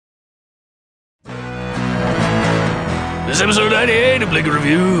This is episode 98 of Blink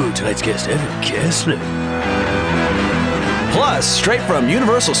Review. Tonight's guest, Evan Kessler. Plus, straight from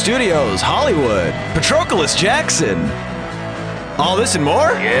Universal Studios, Hollywood, Patroclus Jackson. All this and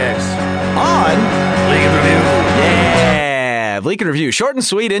more? Yes. On Blink Review. Yeah, Bleak and Review. Short and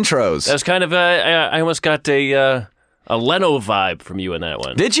sweet intros. That was kind of I almost got a Leno vibe from you in that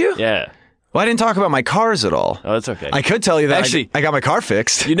one. Did you? Yeah. Well, I didn't talk about my cars at all. Oh, that's okay. I could tell you that Actually, I got my car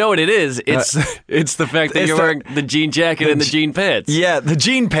fixed. you know what it is? It's the fact that it's you're the- wearing the jean jacket and the jean pants. Yeah, the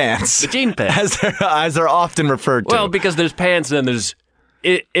jean pants. The jean pants. as they're often referred to. Well, because there's pants and then there's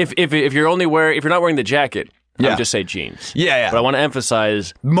if you're not wearing the jacket, I Yeah. would just say jeans. Yeah. But I want to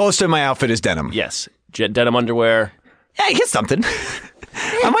emphasize, Most of my outfit is denim. yes, denim underwear. Yeah, I get something.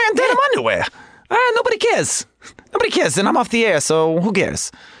 I'm wearing denim underwear. Nobody cares. Nobody cares, and I'm off the air, so who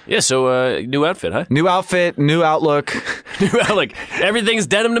cares? Yeah, so new outfit, huh? New outfit, new outlook. Like everything's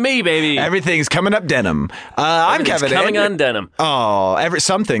denim to me, baby. Everything's coming up denim. I'm Everything's Kevin. coming on denim. Oh,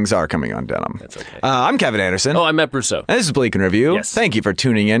 some things are coming on denim. That's okay. I'm Kevin Anderson. Oh, I'm Matt Brousseau. And this is Bleak and Review. Yes. Thank you for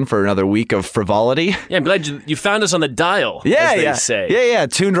tuning in for another week of frivolity. Yeah, I'm glad you found us on the dial. Yeah, as they yeah. say. Yeah.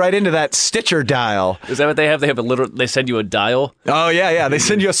 Tuned right into that Stitcher dial. Is that what they have? They send you a dial. Oh yeah. They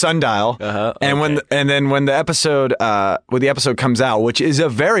send you a sundial, and then when the episode comes out, which is a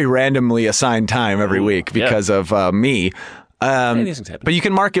very randomly assigned time every week because of me. Hey, these things happen. But you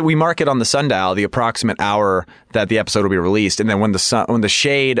can mark it. We mark it on the sundial, the approximate hour that the episode will be released, and then when the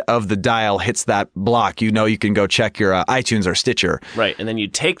shade of the dial hits that block, you can go check your iTunes or Stitcher. Right, and then you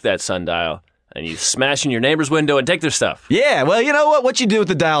take that sundial and you smash in your neighbor's window and take their stuff. Yeah, well, you know what? What you do with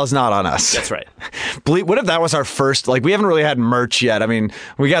the dial is not on us. That's right. What if that was our first? Like, we haven't really had merch yet. I mean,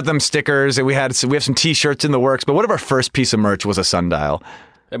 we got them stickers and we have some T-shirts in the works. But what if our first piece of merch was a sundial?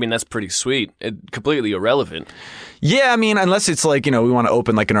 I mean, that's pretty sweet. Completely irrelevant. Yeah, I mean, unless it's like, we want to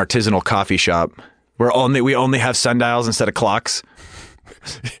open like an artisanal coffee shop where we only have sundials instead of clocks.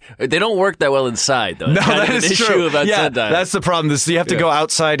 They don't work that well inside, though. No, It's kind that of is an issue true. about Yeah, sundials. that's the problem. You have to go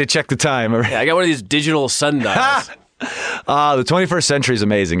outside to check the time. Yeah, I got one of these digital sundials. The 21st century is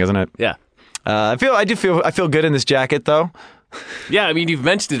amazing, isn't it? Yeah. I feel good in this jacket though. Yeah, I mean, you've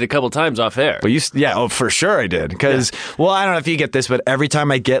mentioned it a couple times off air. But for sure I did. Because, well, I don't know if you get this, but every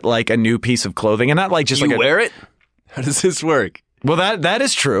time I get like a new piece of clothing, and not like just you like wear it? How does this work? Well, that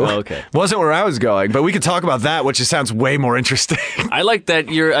is true. Oh, okay. Wasn't where I was going, but we could talk about that, which just sounds way more interesting. I like that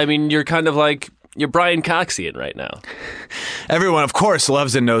you're kind of like, you're Brian Coxian right now. Everyone, of course,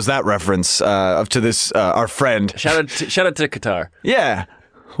 loves and knows that reference to this, our friend. Shout out to Qatar. Yeah.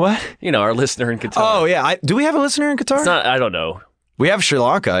 What? Our listener in Qatar. Oh, yeah. Do we have a listener in Qatar? It's not, I don't know. We have Sri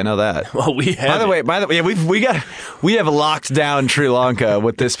Lanka. I know that. Well, we have. By the way, yeah, we have locked down Sri Lanka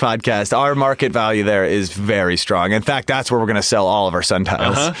with this podcast. Our market value there is very strong. In fact, that's where we're going to sell all of our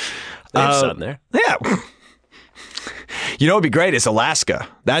sundials. They have sun there. Yeah. You know what would be great is Alaska.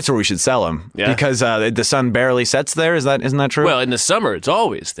 That's where we should sell them. Yeah. Because the sun barely sets there. Isn't that true? Well, in the summer, it's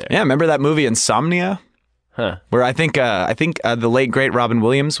always there. Yeah, remember that movie Insomnia? Huh. Where I think the late great Robin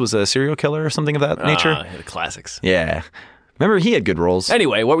Williams was a serial killer or something of that nature. The classics. Yeah. Remember he had good roles.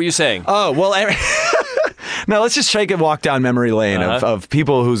 Anyway, what were you saying? Oh, well, now let's just shake and walk down memory lane of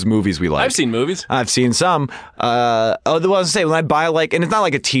people whose movies we like. I've seen movies. I've seen some. The ones I say when I buy and it's not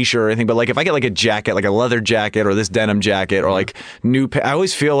like a T-shirt or anything, but like if I get like a jacket, like a leather jacket or this denim jacket or like I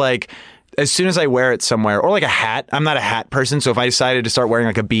always feel like as soon as I wear it somewhere, or like a hat, I'm not a hat person, so if I decided to start wearing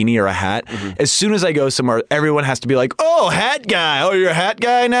like a beanie or a hat, as soon as I go somewhere, everyone has to be like, "Oh, hat guy! Oh, you're a hat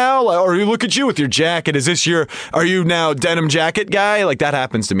guy now? Or you look at you with your jacket. Are you now denim jacket guy?" Like that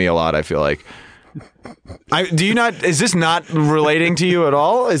happens to me a lot. I feel like. Is this not relating to you at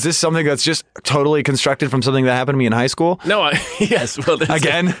all? Is this something that's just totally constructed from something that happened to me in high school? No, yes. Well,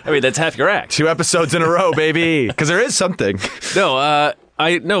 Again? that's half your act. 2 episodes in a row, baby. Because there is something. No,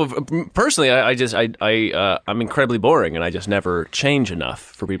 personally, I'm incredibly boring, and I just never change enough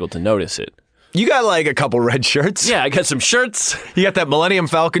for people to notice it. You got like a couple red shirts. Yeah, I got some shirts. You got that Millennium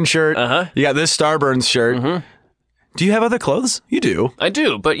Falcon shirt. You got this Starburns shirt. Do you have other clothes? You do. I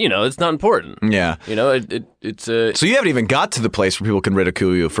do, but it's not important. Yeah. It's So you haven't even got to the place where people can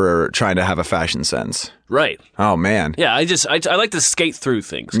ridicule you for trying to have a fashion sense. right. Oh man. Yeah, I like to skate through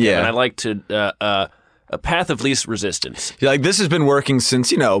things. Yeah. and I like to a path of least resistance. You're like, this has been working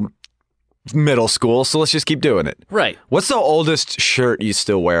since middle school, so let's just keep doing it. Right. What's the oldest shirt you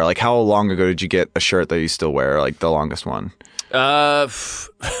still wear? Like, how long ago did you get a shirt that you still wear? Like the longest one. I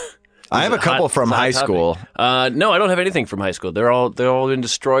I have a couple from high school. No, I don't have anything from high school. They're all been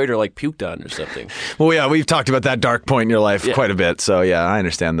destroyed or like puked on or something. Well, yeah, we've talked about that dark point in your life quite a bit. So yeah, I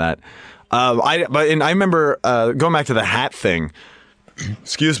understand that. I remember going back to the hat thing.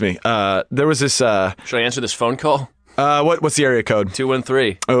 Excuse me. There was this. Should I answer this phone call? What's the area code?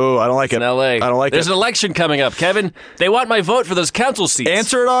 213. Oh, I don't like it. In L.A. I don't like There's it. an election coming up, Kevin. They want my vote for those council seats.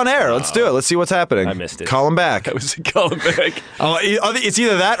 Answer it on air. Let's do it. Let's see what's happening. I missed it. Call him back. I was calling back. It's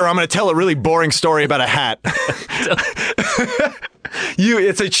either that or I'm going to tell a really boring story about a hat.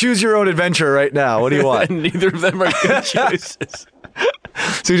 It's a choose your own adventure right now. What do you want? Neither of them are good choices.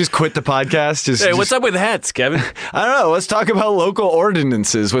 So you just quit the podcast? Hey, what's up with hats, Kevin? I don't know. Let's talk about local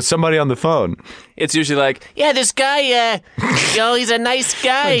ordinances with somebody on the phone. It's usually like, yeah, this guy, he's a nice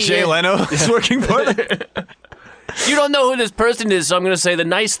guy. Jay Leno is working for them. You don't know who this person is, so I'm going to say the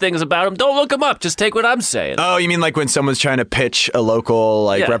nice things about him. Don't look him up. Just take what I'm saying. Oh, you mean like when someone's trying to pitch a local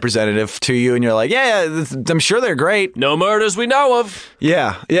representative to you, and you're like, yeah, I'm sure they're great. No murders we know of.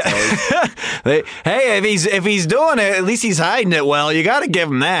 Yeah. Hey, if he's doing it, at least he's hiding it well. You got to give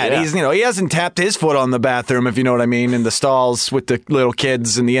him that. Yeah. He hasn't tapped his foot on the bathroom, if you know what I mean, in the stalls with the little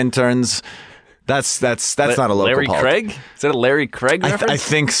kids and the interns. That's not a local Larry politics. Craig? Is that a Larry Craig reference? I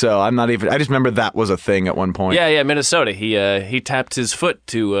think so. I'm not even. I just remember that was a thing at one point. Yeah, Minnesota. He tapped his foot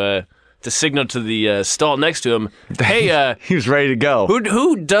to signal to the stall next to him. Hey, he was ready to go.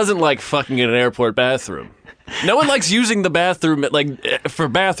 who doesn't like fucking in an airport bathroom? No one likes using the bathroom for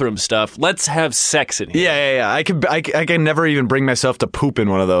bathroom stuff. Let's have sex in here. Yeah. I can never even bring myself to poop in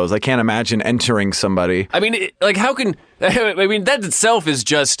one of those. I can't imagine entering somebody. I mean, how can? I mean, that itself is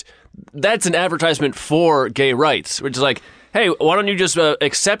just. That's an advertisement for gay rights, which is like, hey, why don't you just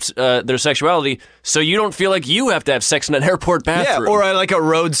accept their sexuality so you don't feel like you have to have sex in an airport bathroom? Yeah, or like a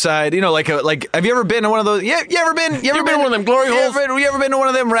roadside, like have you ever been to one of those? Yeah, you ever been to one of them glory holes? You ever been to one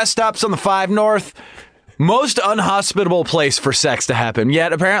of them rest stops on the 5 North? Most unhospitable place for sex to happen.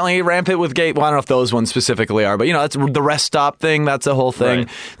 Yet apparently rampant with gay. Well, I don't know if those ones specifically are, but that's the rest stop thing. That's a whole thing. Right.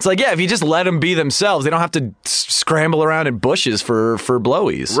 It's like, yeah, if you just let them be themselves, they don't have to scramble around in bushes for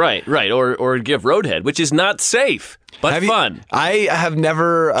blowies. Right. Or give roadhead, which is not safe, but fun. I have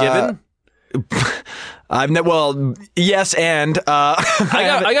never Given? Well, yes, and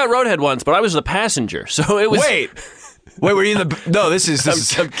I got roadhead once, but I was the passenger, so it was. Wait, were you in the? No, this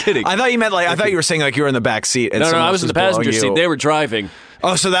is. I'm kidding. I thought you meant I thought you were saying like you were in the back seat. And No, I was in the passenger seat. They were driving.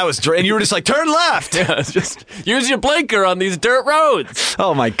 Oh, so that was, and you were just like, turn left. Yeah, it's just use your blinker on these dirt roads.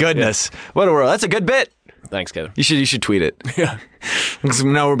 Oh my goodness, what a world! That's a good bit. Thanks, Kevin. You should tweet it. Yeah.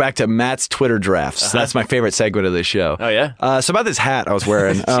 Now we're back to Matt's Twitter drafts. That's my favorite segment of this show. Oh yeah. So about this hat I was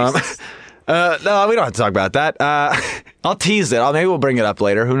wearing. No, we don't have to talk about that. I'll tease it. Maybe we'll bring it up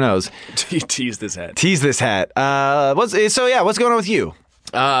later. Who knows? Tease this hat. What's going on with you?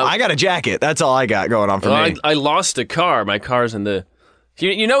 I got a jacket. That's all I got going on for me. I lost a car. My car's in the.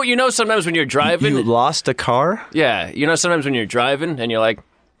 You know. Sometimes when you're driving, you lost a car. Yeah. Sometimes when you're driving and you're like,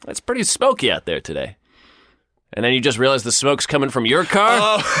 it's pretty smoky out there today. And then you just realize the smoke's coming from your car?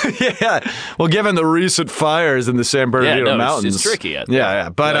 Oh, yeah. Well, given the recent fires in the San Bernardino Mountains. It's tricky out there. Yeah.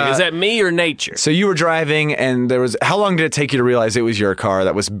 But is that me or nature? So you were driving, and how long did it take you to realize it was your car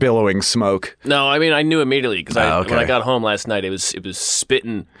that was billowing smoke? No, I mean, I knew immediately, because when I got home last night, it was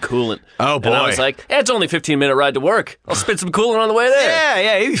spitting coolant. Oh, boy. And I was like, it's only a 15-minute ride to work. I'll spit some coolant on the way there.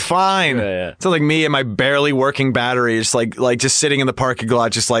 Yeah, you'll be fine. Yeah. Sounds like me and my barely working battery, just like just sitting in the parking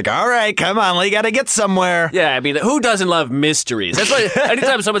lot, just like, all right, come on, we got to get somewhere. Yeah, I mean, who doesn't love mysteries? That's why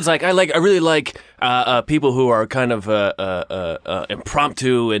anytime someone's like, I really like people who are kind of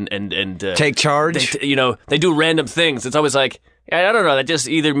impromptu and take charge. They do random things. It's always like, I don't know. That just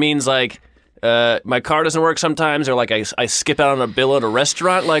either means like my car doesn't work sometimes, or like I skip out on a bill at a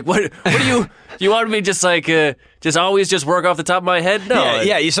restaurant. Like, what do you want me just like just always just work off the top of my head? No.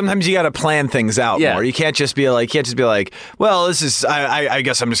 Yeah. Sometimes you got to plan things out more. You can't just be like, well, this is. I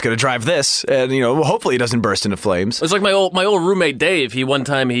guess I'm just going to drive this, and hopefully it doesn't burst into flames. It's like my old roommate Dave. He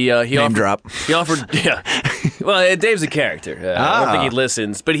Name drop. He offered. Yeah. Well, Dave's a character. I don't think he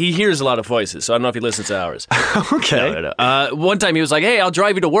listens, but he hears a lot of voices, so I don't know if he listens to ours. Okay. No. One time he was like, "Hey, I'll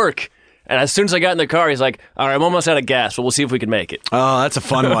drive you to work." And as soon as I got in the car, he's like, all right, I'm almost out of gas, but we'll see if we can make it. Oh, that's a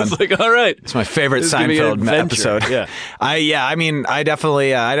fun one. I was like, all right. It's my favorite Seinfeld episode. Yeah. I mean, I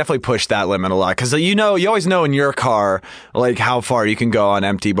definitely pushed that limit a lot, because you always know in your car, like, how far you can go on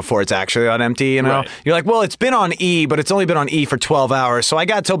empty before it's actually on empty, Right. You're like, well, it's been on E, but it's only been on E for 12 hours, so I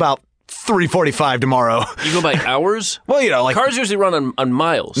got till about 3:45 tomorrow. You go by hours? Well, like cars usually run on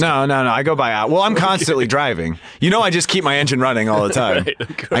miles. No. I go by hours. Well, I'm constantly driving. I just keep my engine running all the time. Right,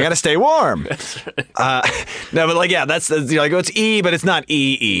 okay. I got to stay warm. That's right. No, but like, yeah, that's like, it's E, but it's not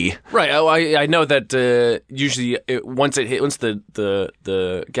EE. Right. Oh, I know that usually once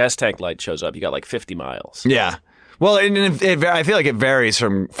the gas tank light shows up, you got like 50 miles. Yeah. Well, I feel like it varies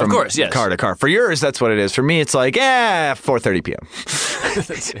from of course, yes. car to car. For yours, that's what it is. For me, it's like, 4:30 p.m.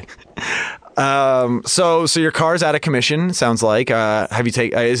 That's it. So your car's out of commission. Sounds like. Have you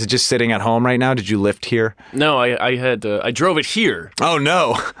is it just sitting at home right now? Did you lift here? No, I drove it here. Oh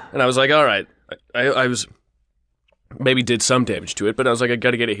no! And I was like, all right, I was maybe did some damage to it, but I was like, I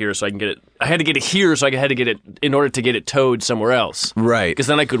got to get it here so I can get it. I had to get it here so I had to get it in order to get it towed somewhere else. Right. Because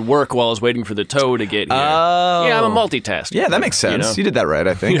then I could work while I was waiting for the tow to get here. Oh. Yeah, I'm a multitasker. Yeah, that makes sense. You did that right,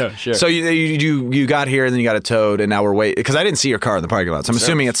 I think. Yeah, sure. So you got here and then you got it towed, and now we're waiting because I didn't see your car in the parking lot, so I'm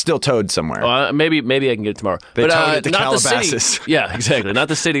assuming it's still towed somewhere. Maybe I can get it tomorrow. They towed it to not Calabasas. The city. Yeah, exactly. Not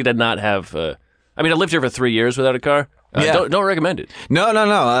the city did not have. I lived here for 3 years without a car. Yeah. Don't recommend it.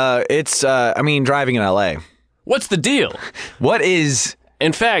 No. It's driving in LA. What's the deal? What is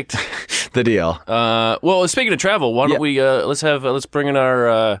in fact the deal? Well, speaking of travel, why don't we let's bring in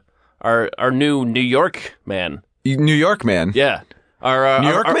our new New York man. New York man. Yeah. New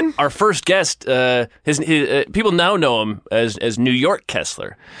Yorkman? Our first guest, his people now know him as New York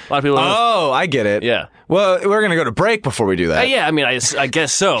Kessler. A lot of people know. Oh, I get it. Yeah. Well, we're going to go to break before we do that. Yeah, I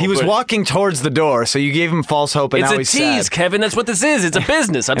guess so. He was walking towards the door, so you gave him false hope, and now he's sad. It's a tease, Kevin. That's what this is. It's a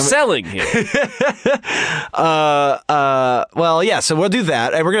business. I'm selling here. Well, yeah, so we'll do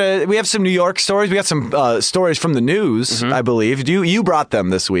that. And we have some New York stories. We got some stories from the news, I believe. You brought them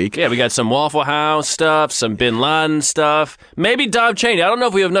this week. Yeah, we got some Waffle House stuff, some Bin Laden stuff, maybe Dov Cheney. I don't know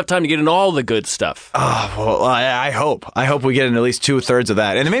if we have enough time to get in all the good stuff. Oh, well, I hope. I hope we get in at least 2/3 of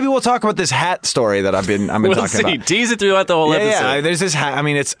that. And then maybe we'll talk about this hat story that I've been we'll talking see. about. Tease it throughout the whole episode. Yeah, there's this hat. I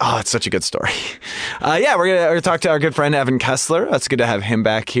mean, it's such a good story. Yeah, we're gonna talk to our good friend Evan Kessler. That's good to have him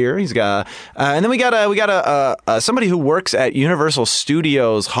back here. He's got, and then we got somebody who works at Universal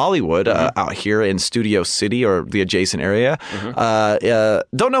Studios Hollywood out here in Studio City or the adjacent area.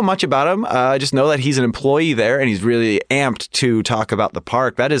 Don't know much about him. I just know that he's an employee there, and he's really amped to talk about the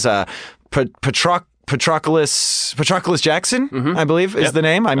park. That is Patroclus Jackson, I believe, is the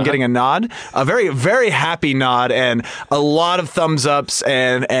name. I'm getting a nod, a very, very happy nod, and a lot of thumbs ups.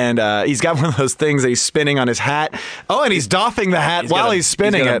 And he's got one of those things that he's spinning on his hat. Oh, and he's doffing the hat while he's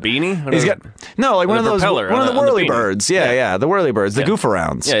spinning got it. A beanie? He's got one of those, one of the whirly birds. Yeah, the whirly birds, the goof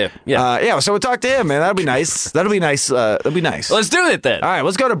arounds. Yeah. So we'll talk to him, man. That'll be nice. That'll be nice. Let's do it then. All right,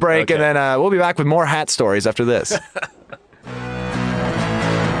 let's go to break, and then we'll be back with more hat stories after this.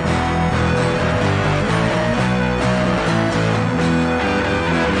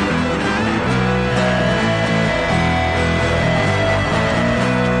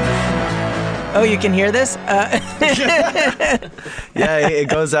 Oh, you can hear this? Yeah, it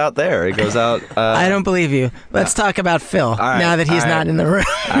goes out there. It goes out. I don't believe you. Let's talk about Phil now that he's not in the room.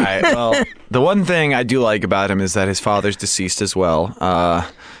 All right. Well, the one thing I do like about him is that his father's deceased as well.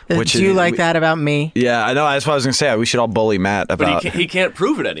 Do you like that about me? Yeah, I know. That's what I was going to say. We should all bully Matt about. But he can't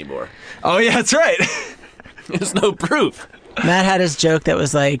prove it anymore. Oh, yeah, that's right. There's no proof. Matt had his joke that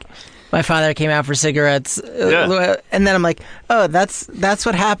was like, my father came out for cigarettes, and then I'm like, oh, that's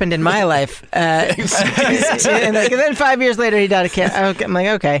what happened in my life. And then 5 years later, he died of cancer. I'm like,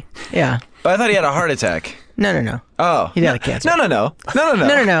 okay, yeah. I thought he had a heart attack. No. Oh, he died of cancer. No.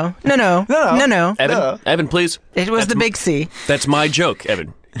 Evan, please. It was the big C. That's my joke,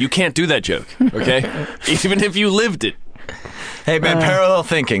 Evan. You can't do that joke, okay? Even if you lived it. Hey, man, parallel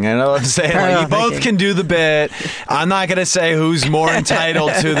thinking. I know what I'm saying. Like, you both can do the bit. I'm not going to say who's more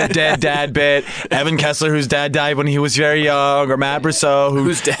entitled to the dead dad bit. Evan Kessler, whose dad died when he was very young, or Matt Brousseau,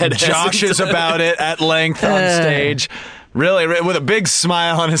 whose dad joshes about it at length on stage. Really, with a big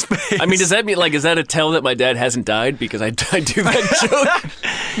smile on his face. I mean, does that mean, is that a tell that my dad hasn't died because I do that joke?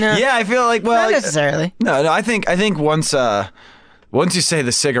 No. Yeah, I feel like, well... Not necessarily. No, I think once you say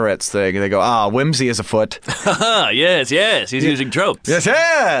the cigarettes thing, they go, whimsy is afoot. Yes, he's using tropes. Yes.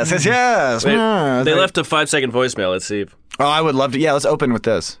 Wait, they left a 5-second voicemail. Let's see. Oh, I would love to. Yeah, let's open with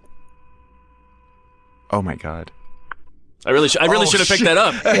this. Oh, my God. I really should have picked that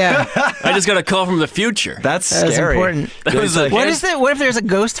up. Yeah. I just got a call from the future. That's That scary. important. That was What if there's a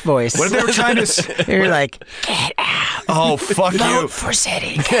ghost voice? What if they were trying to... You're like, get out. Oh, fuck you. Vote for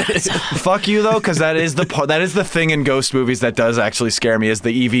city council. Fuck you, though, because that is the thing in ghost movies that does actually scare me, is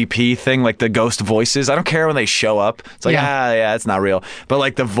the EVP thing, like the ghost voices. I don't care when they show up. It's like, yeah, it's not real. But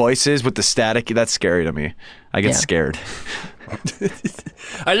like the voices with the static, that's scary to me. I get scared.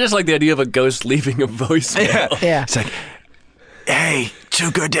 I just like the idea of a ghost leaving a voicemail. Yeah. It's like, hey, too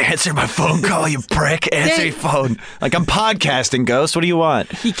good to answer my phone call, you prick. Answer your phone. Like, I'm podcasting, Ghost. What do you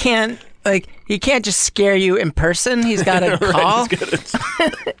want? He can't just scare you in person. He's got to call.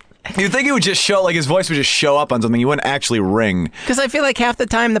 You'd think it would just show, like his voice would just show up on something. He wouldn't actually ring. Because I feel like half the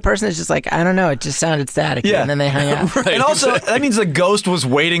time the person is just like, I don't know, it just sounded staticky, Yeah. and then they hung up. Right, And also, that means the ghost was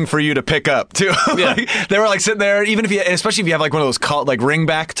waiting for you to pick up too. Yeah. Like, they were like sitting there, even if you, especially if you have like one of those like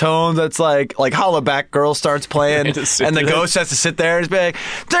ringback tones that's like Hollaback Girl starts playing, and Just sit the there. ghost has to sit there and be like,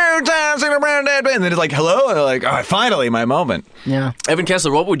 2 times in a round, and then it's like, hello, and they're like, all right, finally, my moment. Yeah. Evan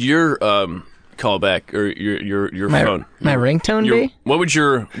Kessler, what would your callback or your phone? My ringtone Your, be?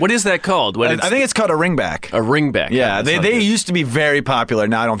 what is that called? When I think it's called a ringback. a ringback. Yeah, That they sounds good. used to be very popular.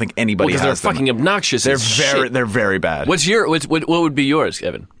 Now I don't think anybody because has they're them. fucking obnoxious. They're as shit. they're very bad. What would be yours,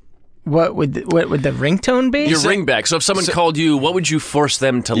 Evan? What would the ringtone be? Your ringback. So if someone called you, what would you force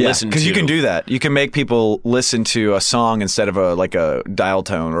them to listen to? Because you can do that. You can make people listen to a song instead of a dial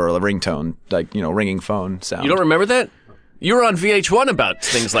tone or a ringtone, like ringing phone sound. You don't remember that? You were on VH1 about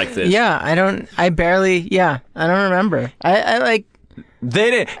things like this. Yeah, I don't remember. I like,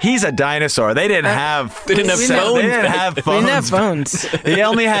 They didn't. He's a dinosaur. They didn't have. They didn't have We didn't- phones. They didn't have we phones. didn't have phones. He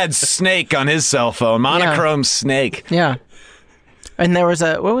only had Snake on his cell phone. Monochrome Snake. Yeah. And there was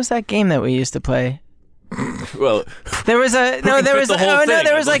what was that game that we used to play? Well, There was a no. can There fit was the whole thing,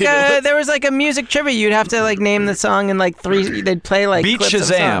 there was I like believe. there was like a music trivia. You'd have to like name the song and like three. They'd play like Beat clips of the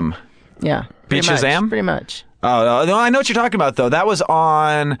song. Shazam. Yeah. Beat pretty much, Shazam? Pretty much. Oh no, I know what you're talking about though. That was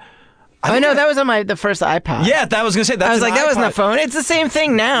on. Oh no, that was on the first iPod. Yeah, that was gonna say. That's I was an like, that wasn't a iPod. phone. It's the same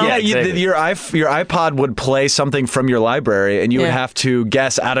thing now. Yeah, exactly. your iPod would play something from your library, and you would Yeah. have to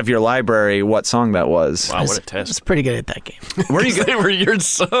guess out of your library what song that was. wow, what a I was test. pretty good at that game. Where you go? They were your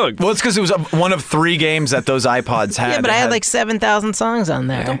song. Well, it's because it was one of 3 games that those iPods had. Yeah, but that I had like 7,000 songs on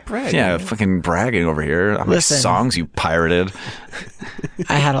there. Don't brag. Yeah, fucking bragging over here. How many Listen. songs you pirated?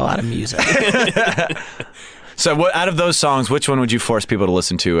 I had a lot of music. So, what out of those songs, which one would you force people to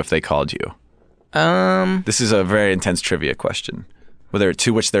listen to if they called you? This is a very intense trivia question,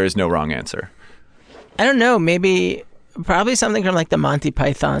 to which there is no wrong answer. I don't know. Probably something from like the Monty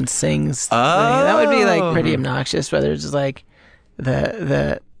Python Sings thing. That would be like pretty obnoxious. Whether it's just like there's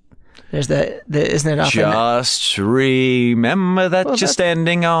the isn't it often Just remember that you're that's-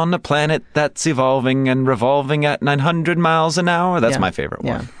 standing on a planet that's evolving and revolving at 900 miles an hour. That's Yeah. my favorite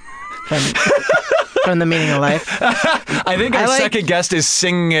one. from The Meaning of Life. I think our I like- second guest is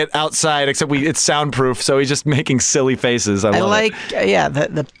singing it outside, except it's soundproof, so he's just making silly faces. I I love like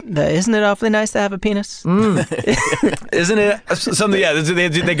the isn't it awfully nice to have a penis? it. Isn't it something? Yeah,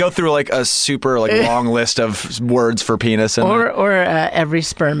 they go through like a super long list of words for penis and. Or every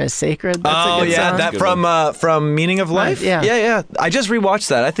sperm is sacred. That's Oh a good yeah, song. that from Meaning of Life. Yeah. yeah. I just rewatched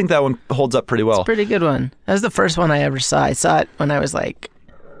that. I think that one holds up pretty well. Pretty good one. That was the first one I ever saw. I saw it when I was like.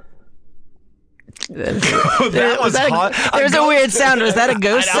 That was hot. There's a weird sound. Was that a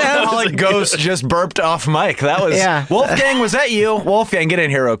ghost An sound? alcoholic ghost just burped off mic. That was Yeah. Wolfgang. Was that you? Wolfgang, get in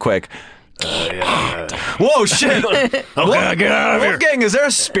here real quick. Whoa, shit! Okay, get out of here. Wolfgang, is there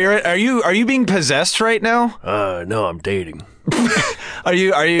a spirit? Are you being possessed right now? No, I'm dating. Are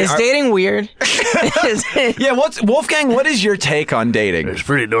you? Is dating weird? Is it- Yeah. Wolfgang? What is your take on dating? It's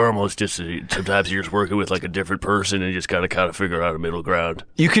pretty normal. It's just sometimes you're just working with like a different person and you just gotta kind of figure out a middle ground.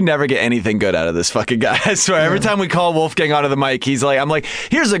 You can never get anything good out of this fucking guy. I swear. Every time we call Wolfgang onto the mic, I'm like,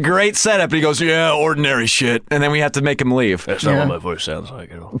 here's a great setup. And he goes, yeah, ordinary shit. And then we have to make him leave. That's not Yeah. what my voice sounds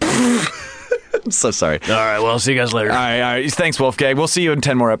like at all. I'm so sorry. All right, well, I'll see you guys later. All right. Thanks, Wolfgang. We'll see you in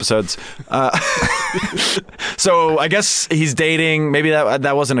 10 more episodes. So I guess he's dating. Maybe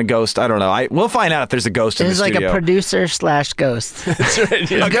that wasn't a ghost. I don't know. We'll find out if there's a ghost in the There's like studio. a producer / ghost. That's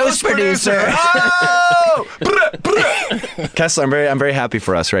right. Yeah. A ghost producer. Oh! Kessler, I'm very happy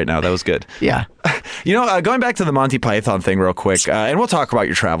for us right now. That was good. Yeah. Going back to the Monty Python thing real quick, and we'll talk about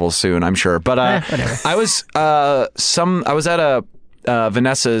your travels soon, I'm sure. But whatever. I was at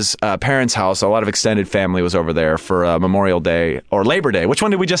Vanessa's parents' house. A lot of extended family was over there for Memorial Day or Labor Day. Which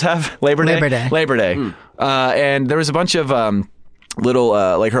one did we just have? Labor Day. Labor Day. And there was a bunch of little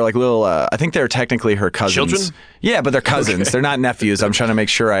I think they're technically her cousins. Children? Yeah, but they're cousins. They're not nephews. I'm trying to make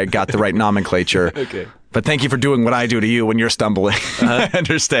sure I got the right nomenclature. Okay. But thank you for doing what I do to you when you're stumbling. I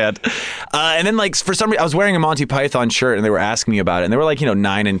understand. And then, for some reason, I was wearing a Monty Python shirt, and they were asking me about it. And they were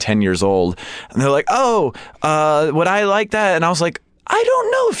 9 and 10 years old. And they're like, "Oh, would I like that?" And I was like, "I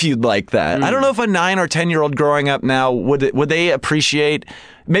don't know if you'd like that. I don't know if a 9 or 10-year-old growing up now would they appreciate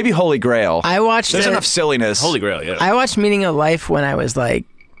maybe Holy Grail. I watched There's it- enough silliness. Holy Grail, yeah. I watched Meaning of Life when I was like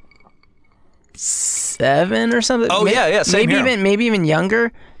 7 or something. Oh, yeah, same here. maybe even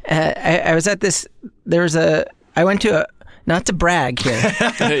younger. I was at this. I went to a. Not to brag here.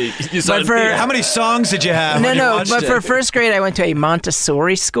 Hey, you saw But it for- here. How many songs did you have? when you watched but it? for first grade, I went to a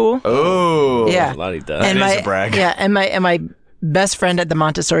Montessori school. Oh, Yeah, La-di-da. and That is my a brag. yeah, and my best friend at the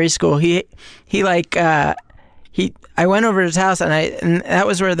Montessori school. I went over to his house, and that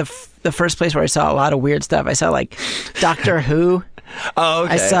was where the first place where I saw a lot of weird stuff. I saw like Doctor Who. Oh,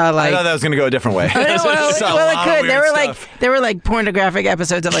 okay. I saw like. I thought that was going to go a different way. Well, it could. There were stuff. like pornographic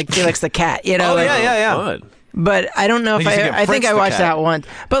episodes of like Felix the Cat. You know. Oh like, yeah. Fun. But I don't know if I think I watched that once.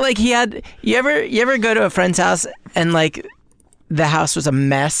 But like you ever go to a friend's house and like the house was a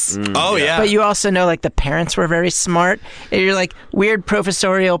mess. Oh yeah. But you also know like the parents were very smart. And you're like weird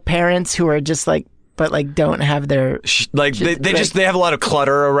professorial parents who are just like but like don't have their like they have a lot of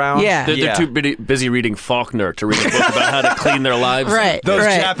clutter around. Yeah. They're too busy reading Faulkner to read a book about how to clean their lives. Right. Those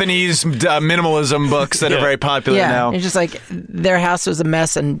Japanese minimalism books that are very popular now. It's just like their house was a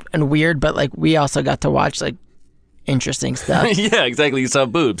mess and weird, but like we also got to watch like interesting stuff. Yeah, exactly. You saw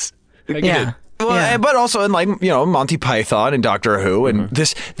boobs. I get it. Well, but also in like Monty Python and Doctor Who and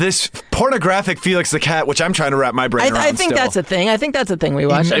this pornographic Felix the Cat, which I'm trying to wrap my brain around. I think that's a thing. I think that's a thing we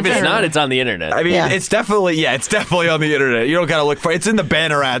watch. If it's not, it's on the internet. I mean, it's definitely on the internet. You don't got to look for it. It's in the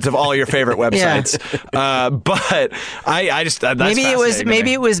banner ads of all your favorite websites. But I just that's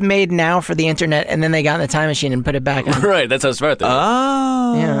maybe it was made now for the internet, and then they got in the time machine and put it back on. Right. That's how smart they are.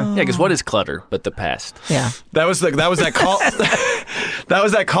 Oh. Yeah. Yeah, because what is clutter but the past? Yeah. That was that call. That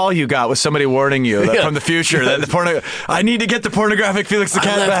was that call you got with somebody warning you from the future that I need to get the pornographic Felix the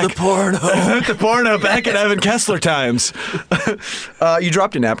Cat back. The porno. The porno back in Evan Kessler times. You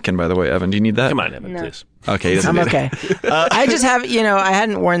dropped your napkin, by the way, Evan. Do you need that? Come on, Evan, please. Okay, he doesn't I'm need okay. I just have, I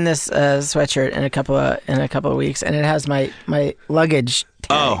hadn't worn this sweatshirt in a couple of weeks, and it has my luggage.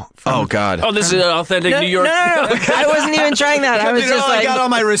 Oh God! Oh, this is authentic New York. No. I wasn't even trying that. I was just I got all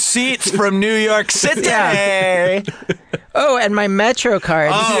my receipts from New York City. Oh, and my Metro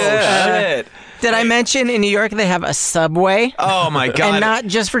card. Oh shit! Did I mention in New York they have a Subway? Oh my God! And not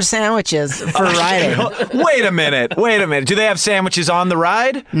just for sandwiches, for riding. Wait a minute. Do they have sandwiches on the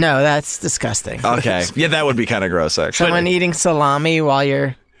ride? No, that's disgusting. Okay, yeah, that would be kind of gross, actually. Someone eating salami while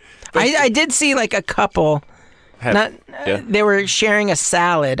you're. I did see like a couple. They were sharing a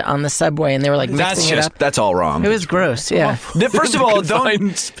salad on the subway, and they were like mixing it up. That's all wrong. It was gross. Yeah. First of all,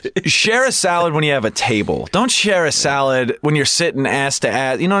 don't share a salad when you have a table. Don't share a salad when you're sitting ass to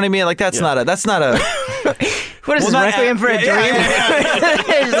ass. You know what I mean? Like that's not a. What is this, Requiem for a Dream?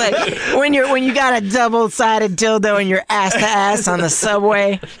 It's like when you got a double-sided dildo and you're ass to ass on the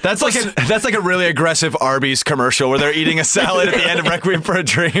subway. That's like a really aggressive Arby's commercial where they're eating a salad at the end of Requiem for a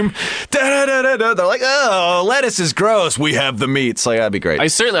Dream. They're like, oh, lettuce is gross. We have the meats. Like that'd be great.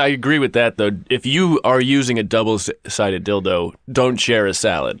 I agree with that though. If you are using a double-sided dildo, don't share a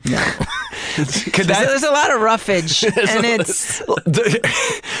salad. No. There's a lot of roughage, and it's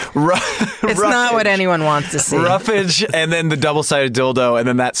not what anyone wants to see. Roughage, and then the double-sided dildo, and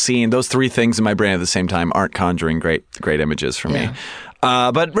then that scene. Those three things in my brain at the same time aren't conjuring great images for me.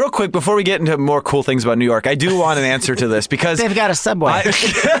 But real quick, before we get into more cool things about New York, I do want an answer to this because they've got a Subway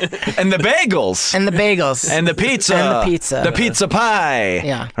and the bagels and the pizza the pizza pie.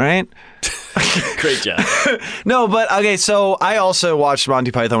 Yeah, right. Great job. No, but okay. So I also watched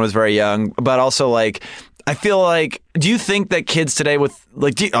Monty Python when I was very young, but also like. I feel like, do you think that kids today with,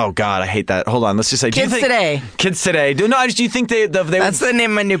 like, oh, God, I hate that. Hold on. Let's just say, Kids today. Do you think they That's the name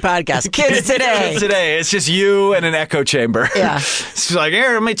of my new podcast. Kids today. Kids today. It's just you and an echo chamber. Yeah. It's just like,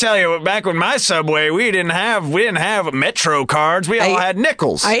 here, let me tell you, back when my Subway, we didn't have Metro cards. We all had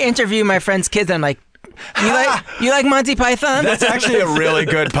nickels. I interview my friends' kids, and I'm like, you like Monty Python? That's actually a really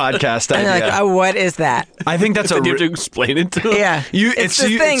good podcast idea. And they're like, what is that? I think that's you have to explain it to them. Yeah. It's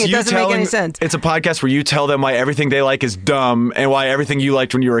the thing. It doesn't make any sense. It's a podcast where you tell them why everything they like is dumb and why everything you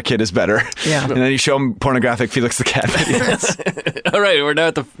liked when you were a kid is better. Yeah. And then you show them pornographic Felix the Cat videos. All right, we're now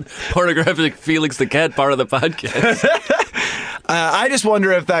at the pornographic Felix the Cat part of the podcast. I just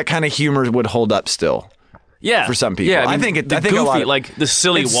wonder if that kind of humor would hold up still. Yeah, for some people. Yeah, I think a lot of, like the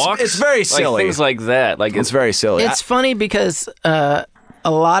silly walks. It's very silly. Like, things like that. Like it's very silly. It's funny because a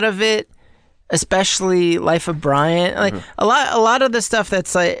lot of it, especially Life of Brian, like a lot of the stuff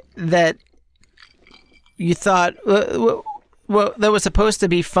that's like that you thought that was supposed to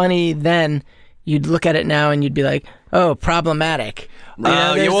be funny then, you'd look at it now and you'd be like, oh, problematic.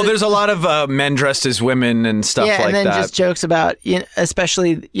 There's a lot of men dressed as women and stuff like that. Yeah, and then just jokes about,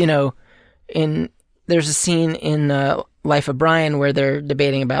 especially, there's a scene in Life of Brian where they're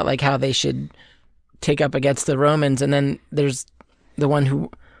debating about like how they should take up against the Romans, and then there's the one who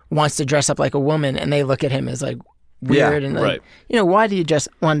wants to dress up like a woman, and they look at him as like weird and like, why do you just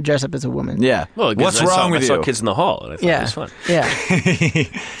want to dress up as a woman? Yeah. Well, what's wrong with you? I saw Kids in the Hall, and I thought it was fun.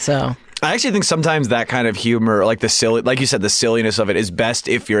 Yeah. So. I actually think sometimes that kind of humor, like like you said, the silliness of it is best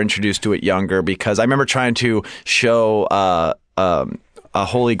if you're introduced to it younger. Because I remember trying to show a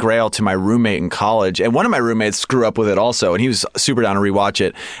holy grail to my roommate in college, and one of my roommates grew up with it also, and he was super down to rewatch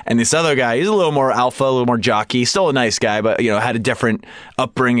it. And this other guy, he's a little more alpha, a little more jockey, still a nice guy, but had a different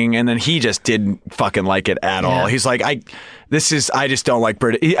upbringing. And then he just didn't fucking like it at all. He's like, I just don't like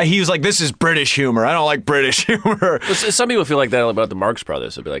British. He was like, this is British humor. I don't like British humor. Well, some people feel like that about the Marx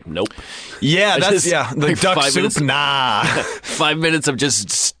Brothers. They'll be like, nope. Yeah, the like duck soup. Minutes, nah. 5 minutes of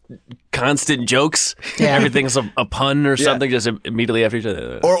just constant jokes. Yeah. Everything's a pun or something just immediately after each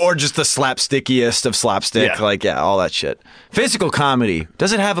other. Or just the slapstickiest of slapstick, all that shit. Physical comedy,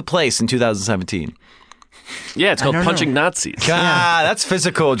 does it have a place in 2017? Yeah, it's called don't Punching know. Nazis. That's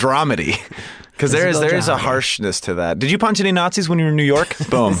physical dramedy. Because there is a harshness to that. Did you punch any Nazis when you were in New York?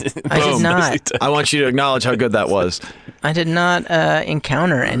 Boom. I did not. I want you to acknowledge how good that was. I did not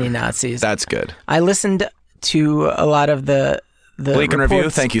encounter any Nazis. That's good. I listened to a lot of the Bleak and reports, Review,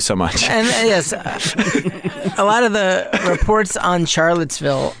 thank you so much. and yes, a lot of the reports on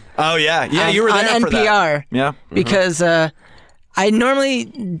Charlottesville. Oh, yeah. Yeah, you were there on for NPR. that. Yeah. Because I normally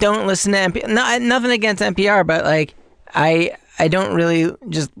don't listen to NPR. Nothing against NPR, but like I don't really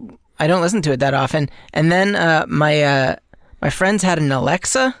I don't listen to it that often. And then my friends had an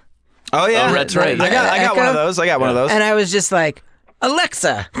Alexa. Oh, yeah. Oh, that's right. I got one of those. And I was just like,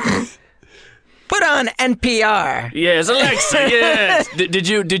 Alexa, put on NPR. Yes, Alexa, yes.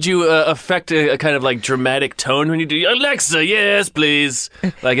 Did you affect a kind of like dramatic tone when you do Alexa, yes, please?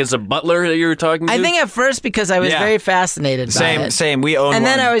 Like it's a butler that you were talking to? I think at first because I was very fascinated by it. Same. We own And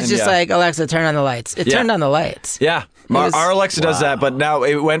then one, I was just like, Alexa, turn on the lights. It turned on the lights. Yeah. Our Alexa does that, but now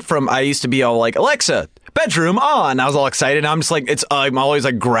it went from, I used to be all like, Alexa, bedroom on. I was all excited. Now I'm just like, I'm always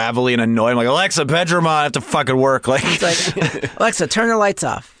like gravelly and annoyed. I'm like, Alexa, bedroom on. I have to fucking work. Like, It's like, Alexa, turn the lights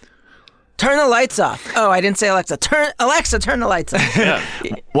off. Turn the lights off. Oh, I didn't say Alexa. Alexa, turn the lights off. Yeah.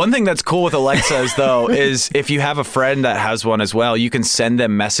 One thing that's cool with Alexas, though, is if you have a friend that has one as well, you can send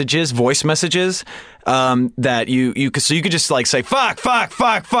them messages, voice messages, that so you could just like say fuck,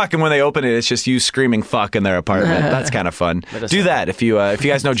 and when they open it, it's just you screaming fuck in their apartment. That's kind of fun. Do that if you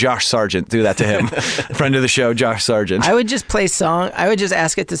guys know Josh Sargent, do that to him. Friend of the show, Josh Sargent. I would just play I would just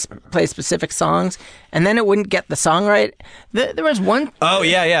ask it to play specific songs, and then it wouldn't get the song right. There was one. Oh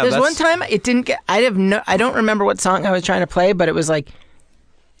yeah. There's one time it didn't get. I don't remember what song I was trying to play, but it was like.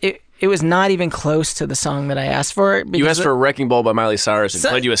 It was not even close to the song that I asked for. You asked for a Wrecking Ball by Miley Cyrus and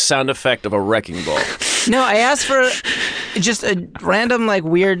played you a sound effect of a wrecking ball. No, I asked for just a random, like,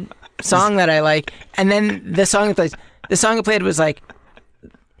 weird song that I like, and then the song it played was like,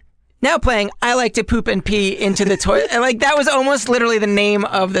 now playing I Like to Poop and Pee into the Toilet. And, like, that was almost literally the name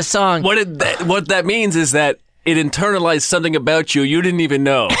of the song. What that means is that it internalized something about you didn't even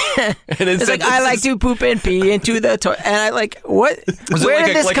know. And it's like, I like to poop and pee into the toilet. And I like, what? Where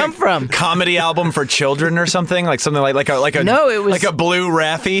did this come from? Comedy album for children or something? Like something like a no, it was like a Blue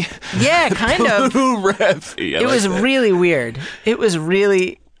Raffi? Yeah, kind of. Blue Raffi. It was really weird. It was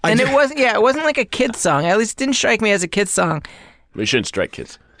really... And it wasn't like a kid's song. At least it didn't strike me as a kid's song. We shouldn't strike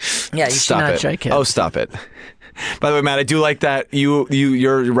kids. Yeah, you should not strike kids. Oh, stop it. By the way, Matt, I do like that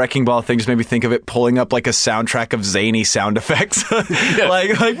your Wrecking Ball thing just made me think of it pulling up like a soundtrack of zany sound effects. like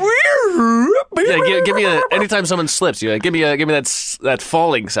give me anytime someone slips, give me that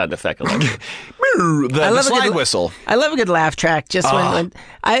falling sound effect. The slide whistle. I love a good laugh track. Just when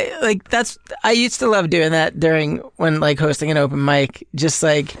I used to love doing that when like hosting an open mic. Just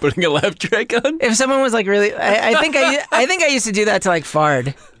like putting a laugh track on. If someone was like really, I think I used to do that to like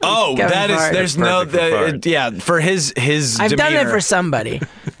Fard. Oh, there's no for his I've demeanor. done it for somebody.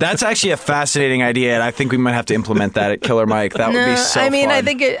 That's actually a fascinating idea, and I think we might have to implement that at Killer Mike. That would be so fun. I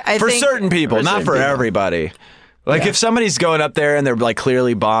think for certain people, not for everybody. Like if somebody's going up there and they're like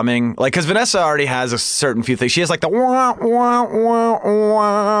clearly bombing, like because Vanessa already has a certain few things. She has like the wah wah wah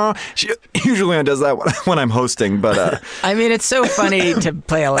wah. She usually does that when I'm hosting, but I mean it's so funny to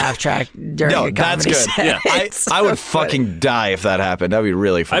play a laugh track during a comedy that's good. set. Yeah, I would fucking die if that happened. That'd be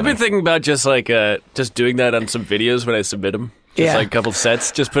really funny. I've been thinking about just doing that on some videos when I submit them. Just like a couple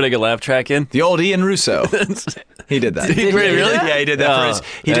sets, just putting a laugh track in. The old Ian Russo. He did that. Did he really? Yeah, he did that for his.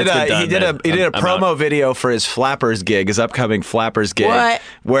 He did a promo video for his Flappers gig, his upcoming Flappers gig,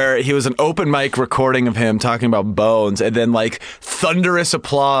 where he was an open mic recording of him talking about bones, and then like thunderous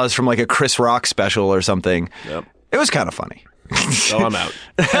applause from like a Chris Rock special or something. Yep. It was kind of funny. So I'm out.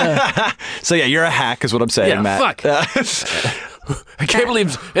 So yeah, you're a hack, is what I'm saying, Matt. Fuck. I can't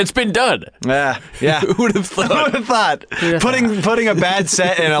believe it's been done. Yeah. Who would have thought? Putting a bad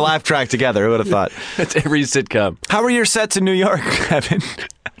set and a laugh track together. Who would have thought? That's every sitcom. How were your sets in New York, Kevin?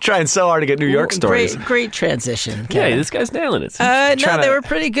 Trying so hard to get New York stories. Great transition, Kevin. Yeah, this guy's nailing it. No, they were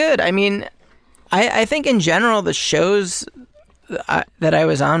pretty good. I mean, I think in general the shows that I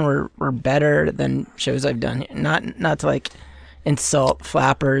was on were better than shows I've done. Not to like insult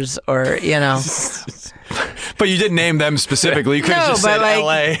flappers or But you didn't name them specifically. You could have just said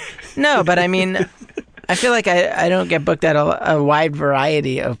LA. No, but I mean, I feel like I don't get booked at a wide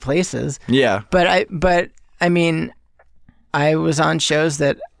variety of places. Yeah. But I mean, I was on shows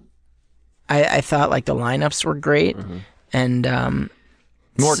that I thought like the lineups were great and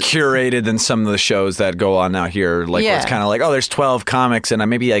more curated than some of the shows that go on out here. Like where it's kind of like, oh, there's 12 comics, and I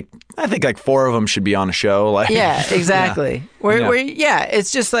think like 4 of them should be on a show. Like, yeah, exactly.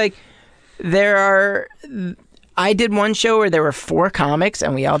 It's just like I did one show where there were 4 comics,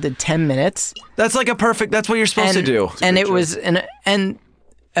 and we all did 10 minutes. That's like that's what you're supposed to do. And it was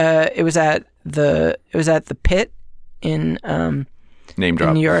it was at the Pit in name drop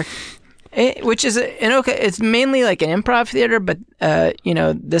in New York. Which is it's mainly like an improv theater, but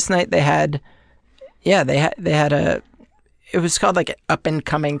this night they had it was called like Up and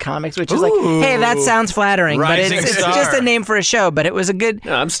Coming Comics, which is like, hey, that sounds flattering, but it's just a name for a show. But it was a good.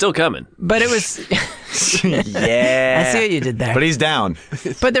 No, I'm still coming. But it was. Yeah, I see what you did there. But he's down.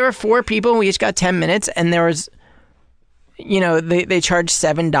 But there were 4 people. We each got 10 minutes, and there was, they charged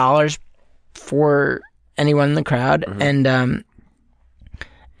 $7 for anyone in the crowd,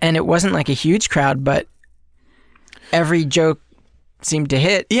 and it wasn't like a huge crowd, but every joke seemed to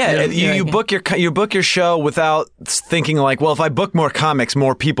hit. Yeah, you book your show without thinking like, well, if I book more comics,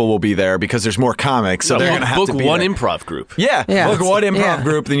 more people will be there because there's more comics, so they're going to have to be book one there. Improv group. Yeah, book one improv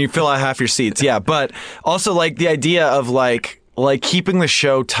group, then you fill out half your seats. Yeah, but also like the idea of like keeping the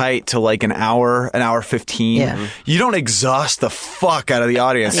show tight to like an hour 15. Yeah. You don't exhaust the fuck out of the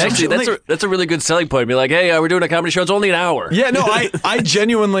audience. Actually, that's a really good selling point. Be like, hey, we're doing a comedy show. It's only an hour. Yeah, no, I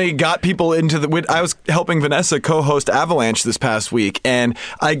genuinely got people into I was helping Vanessa co-host Avalanche this past week, and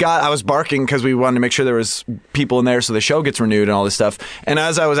I was barking because we wanted to make sure there was people in there so the show gets renewed and all this stuff. And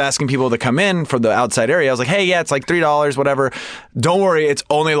as I was asking people to come in from the outside area, I was like, hey, yeah, it's like $3, whatever. Don't worry, it's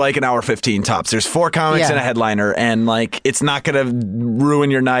only like an hour 15 tops. There's 4 comics and a headliner, and like it's not gonna ruin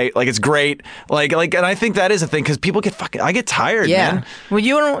your night. Like it's great. Like, and I think that is a thing because people I get tired, man. Well,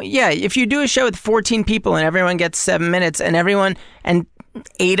 you don't. Yeah, if you do a show with 14 people and everyone gets 7 minutes, and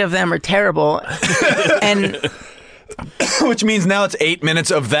 8 of them are terrible, and which means now it's 8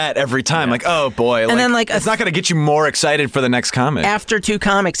 minutes of that every time. Like, oh boy, and then like it's not going to get you more excited for the next comic. After 2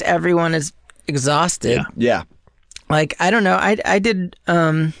 comics, everyone is exhausted. Yeah. Like I don't know. I did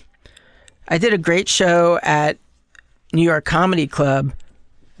a great show at New York Comedy Club.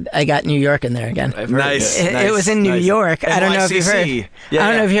 I got New York in there again. Nice. It was in New York. I don't know if you've heard. Yeah, I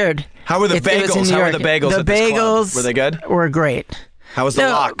don't know if you heard. How were the bagels? How were the bagels? The bagels were they good? Were great. How was the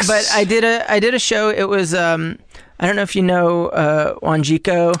lox? But I did a show. It was I don't know if you know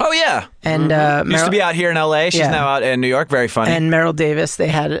Wanjiko. Oh yeah, and used to be out here in LA. She's now out in New York. Very funny. And Meryl Davis. They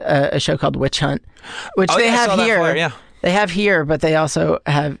had a show called Witch Hunt, which they have here. Yeah. They have here, but they also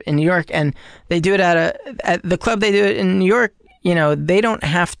have in New York, and they do it at the club. They do it in New York. They don't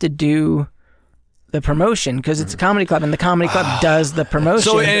have to do the promotion because it's a comedy club, and the comedy club does the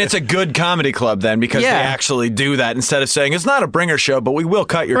promotion. So, and it's a good comedy club then because they actually do that instead of saying it's not a bringer show, but we will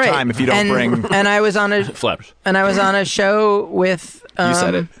cut your time if you don't bring. And I was on a flappers. And I was on a show with. You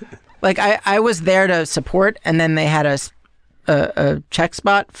said it. Like I was there to support, and then they had a check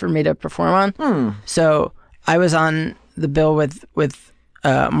spot for me to perform on. So I was on the bill with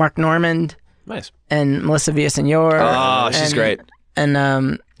Mark Normand. Nice. And Melissa Villasenor. Oh, she's great. And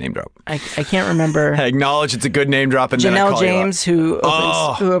name drop. I can't remember. I acknowledge it's a good name drop, and Janelle then I call James, who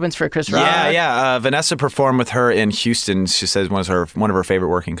opens for Chris Rock. Yeah. Vanessa performed with her in Houston. She says one of her favorite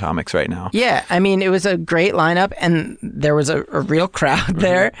working comics right now. Yeah, I mean, it was a great lineup, and there was a real crowd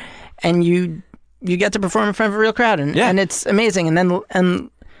there, and you get to perform in front of a real crowd, and it's amazing. And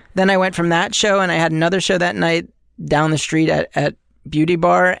then I went from that show, and I had another show that night down the street at Beauty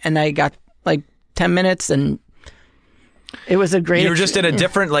Bar, and I got like 10 minutes, and it was a great. You were just in a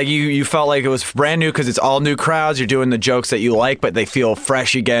different, like you felt like it was brand new because it's all new crowds. You're doing the jokes that you like, but they feel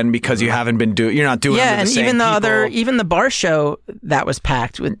fresh again because you haven't been you're not doing. Yeah, them with the and same even the bar show that was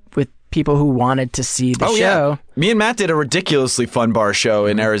packed with people who wanted to see the show. Yeah. Me and Matt did a ridiculously fun bar show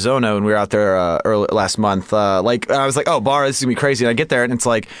in Arizona when we were out there last month. I was like, oh, bar, this is going to be crazy. And I get there and it's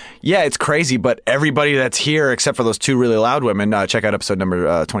like, yeah, it's crazy, but everybody that's here, except for those 2 really loud women, check out episode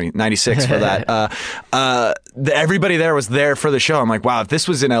number 96 for that. Everybody there was there for the show. I'm like, wow, if this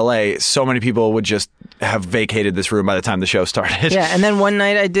was in LA, so many people would just have vacated this room by the time the show started. Yeah, and then one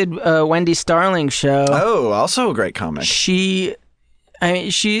night I did Wendy Starling's show. Oh, also a great comic.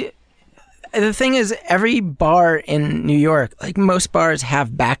 The thing is, every bar in New York, like most bars,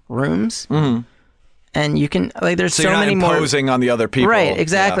 have back rooms. Mm-hmm. and you can like there's So so you're not many more. imposing on the other people. Right,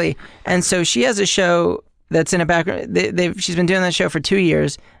 exactly. And so she has a show that's in a back room. She's been doing that show for 2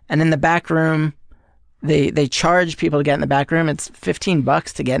 years, and in the back room, they charge people to get in the back room. It's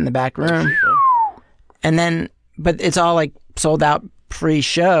 $15 to get in the back room, and then but it's all like sold out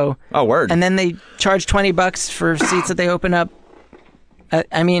pre-show. Oh, word. And then they charge $20 for seats that they open up.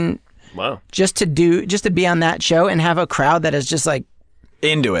 I mean, Wow. just to be on that show and have a crowd that is just like.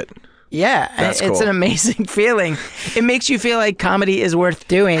 Into it. Yeah, That's it's cool. an amazing feeling. It makes you feel like comedy is worth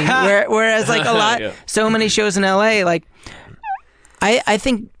doing. Whereas, like Yeah. so many shows in LA, like I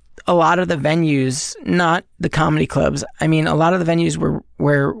think a lot of the venues, not the comedy clubs. I mean, a lot of the venues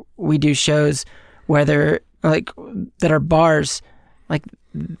where we do shows, where they're like that are bars, like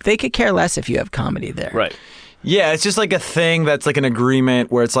they could care less if you have comedy there. Right. Yeah, it's just like a thing that's like an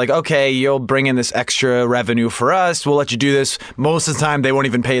agreement where it's like, okay, you'll bring in this extra revenue for us. We'll let you do this. Most of the time, they won't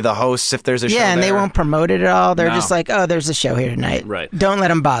even pay the hosts if there's a show Yeah, and they there. won't promote it at all. They're No. just like, oh, there's a show here tonight. Right. Don't let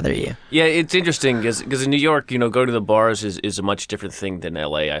them bother you. Yeah, it's interesting because in New York, going to the bars is a much different thing than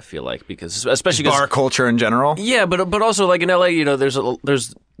LA. I feel like because especially 'cause- Bar culture in general. Yeah, but also like in LA,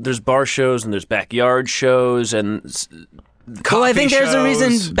 there's bar shows and there's backyard shows and Well, I think Coffee there's a shows.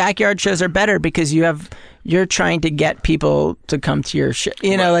 reason backyard shows are better because you're trying to get people to come to your show.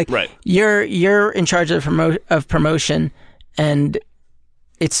 Right. You're in charge of promotion, and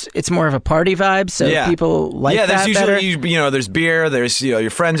it's more of a party vibe. So Yeah. people like yeah, that there's better. usually there's beer, there's your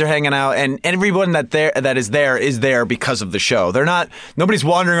friends are hanging out, and everyone that is there because of the show. Nobody's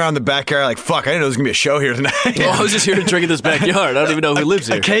wandering around the backyard like, fuck, I didn't know there was gonna be a show here tonight. well, I was just here to drink in this backyard. I don't even know who lives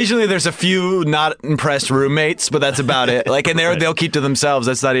here. Occasionally, there's a few not impressed roommates, but that's about it. Like, and they'll keep to themselves.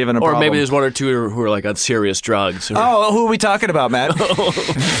 That's not even a Or problem. maybe there's one or two who are like on serious drugs. Or, Oh, who are we talking about, man?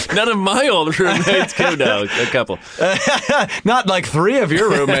 none of my old roommates came down. A couple. Not like 3 of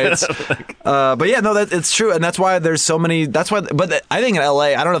your roommates. But yeah, no, it's true, and that's why there's so many. That's why. But I think in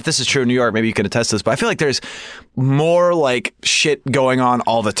LA, I don't know if this is true in New York. Maybe you can attest to this, but I feel like there's more like shit going on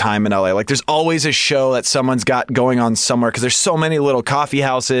all the time in LA. Like there's always a show that someone's got going on somewhere because there's so many little coffee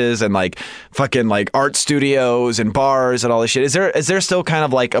houses and like fucking like art studios and bars and all this shit. Is there still kind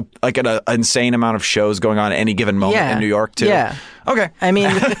of like an insane amount of shows going on at any given moment Yeah. in New York too? Yeah. Okay. I mean,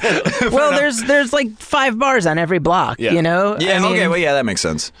 well, there's like 5 bars on every block. Yeah. Yeah. I mean, okay. Well, yeah, that makes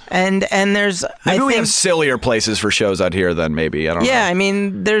sense. And there's Maybe I we think, have sillier places for shows out here than maybe. I don't know. Yeah, I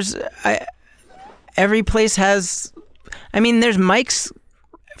mean, every place has. I mean, there's mics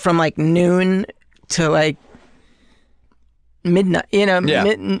from like noon to like midnight. Yeah.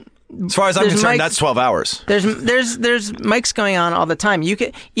 As far as I'm There's concerned, mics- that's 12 hours. There's mics going on all the time. You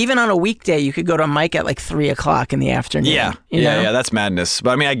could even on a weekday you could go to a mic at like 3:00 in the afternoon. Yeah. you know? Yeah, that's madness.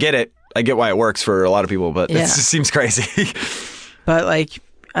 But I mean, I get it. I get why it works for a lot of people, but it Yeah. just seems crazy. But like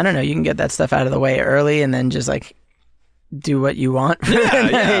I don't know, you can get that stuff out of the way early and then just like do what you want. For the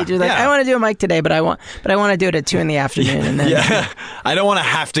night. yeah, You're like, yeah. I want to do a mic today, but I want to do it at 2 in the afternoon. And then Yeah. I don't want to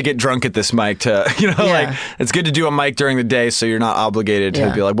have to get drunk at this mic to, Yeah. like, it's good to do a mic during the day so you're not obligated to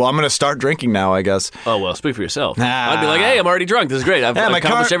Yeah. be like, well, I'm going to start drinking now, I guess. Oh well, speak for yourself. Nah. I'd be like, hey, I'm already drunk. This is great. I've Yeah,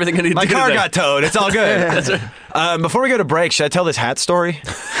 accomplished everything I need my to do car today. got towed. It's all good. Before we go to break, should I tell this hat story?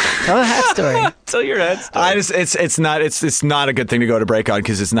 tell a hat story. Tell your head story. It's not a good thing to go to break on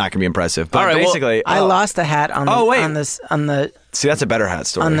because it's not going to be impressive. But All right, well, basically, I lost a hat on the, Oh, wait. on see, that's a better hat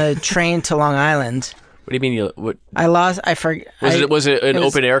story. the train to Long Island. What do you mean? What I forgot. was it? An it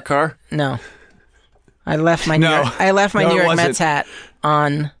was- open air car? No. I left my No. No, New it York wasn't. Mets hat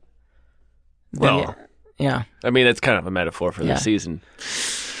on. Well, Yeah. I mean, that's kind of a metaphor for Yeah. the season.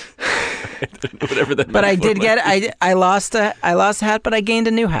 Whatever that. But I metaphor did get I lost a hat, but I gained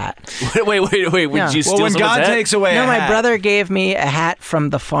a new hat. Wait. Would Yeah. you steal well, when someone's God hat? takes away No, a my hat, brother gave me a hat from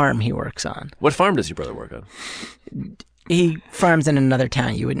the farm he works on. What farm does your brother work on? He farms in another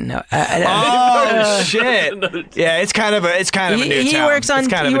town. You wouldn't know. Oh shit! Yeah, it's kind of a new he town. works on It's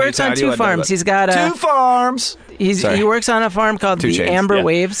kind of he a new works on town. You 2 wouldn't know farms. that. He's got 2 farms. Sorry. he works on a farm called 2 the chains, Amber yeah.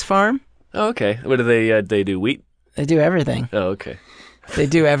 Waves Farm. Oh, okay. What do they do? Wheat? They do everything. Oh, okay. They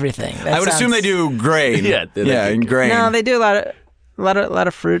do everything. That I would assume sounds- they do grain. Yeah, they yeah, do and grain. No, they do a lot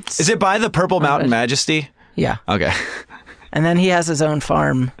of fruits. Is it by the Purple Mountain Majesty? Yeah. Okay. And then he has his own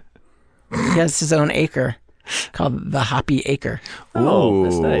farm. He has his own acre called the Hoppy Acre. Oh,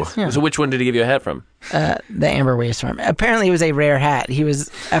 that's Ooh. nice. Yeah. So which one did he give you a hat from? The Amber Waves Farm. Apparently, it was a rare hat.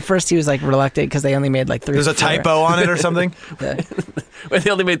 At first he was like reluctant because they only made like 3. There's a typo on it or something. Wait, they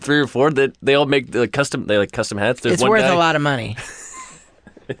only made 3 or 4. They all make custom hats. There's It's one worth guy, a lot of money.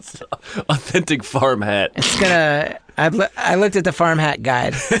 It's authentic farm hat. It's gonna. I looked at the farm hat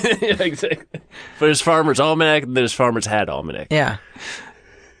guide. Yeah, exactly. But there's Farmer's Almanac and there's Farmer's Hat Almanac. Yeah.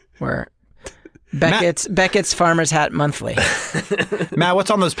 Where Beckett's Farmer's Hat Monthly. Matt, what's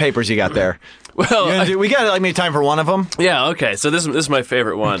on those papers you got there? Well, we got like maybe time for one of them. yeah, okay. So this is my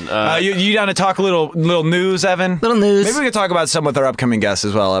favorite one. You down to talk a little news, Evan? Little news. Maybe we could talk about some with our upcoming guest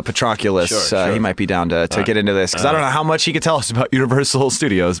as well, Patroclus. Sure. He might be down to get into this because I don't know how much he could tell us about Universal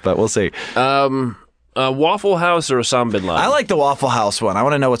Studios, but we'll see. Waffle House or Osama bin Laden? I like the Waffle House one. I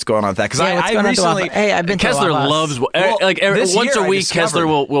want to know what's going on with that because Yeah, what's I going on to recently. Waffle- Hey, I've been to Kessler Waffle House. loves Well, this once year a I week. discovered- Kessler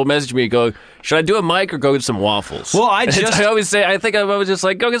will message me and go, "Should I do a mic or go get some waffles?" Well, I always say I think I was just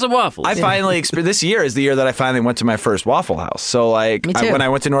like, "Go get some waffles." I finally experienced. This year is the year that I finally went to my first Waffle House. So, like, Me too. when I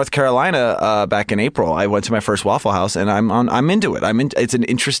went to North Carolina back in April, I went to my first Waffle House, and I'm into it. It's an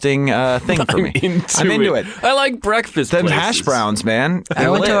interesting thing for me. I'm into it. I like breakfast. Them places. hash browns, man. I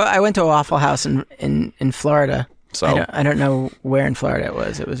went to a Waffle House in Florida. So? I don't know where in Florida it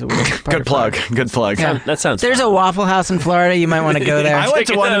was. It was a weird part Good of plug. Florida. Good plug. Yeah. That sounds. There's fun. a Waffle House in Florida. You might want to go there. I went Check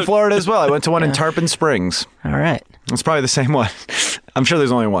to it one in out. Florida as well. I went to one in Tarpon Springs. All right. It's probably the same one. I'm sure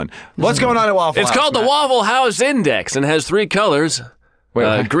there's only one. What's going on at Waffle It's House? called the Matt? Waffle House Index and has 3 colors. Wait,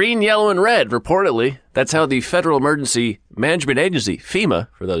 what? Green, yellow, and red, reportedly. That's how the Federal Emergency Management Agency, FEMA,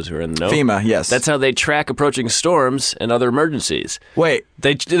 for those who are in the know. FEMA, yes. That's how they track approaching storms and other emergencies. Wait.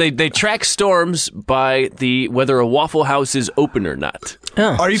 They track storms by whether a Waffle House is open or not.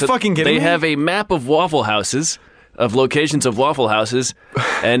 Are you fucking kidding They me? have a map of Waffle Houses, of locations of Waffle Houses,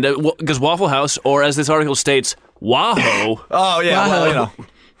 and because Waffle House, or as this article states, Waho, Oh, yeah. Well, you know.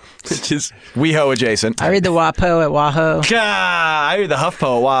 which is WeHo adjacent. I read the WAPO at Waho I read the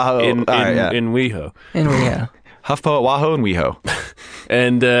HuffPo at Wahoo. in All right, yeah. in WeHo. in WeHo. HuffPo at Wahoo and WeHo.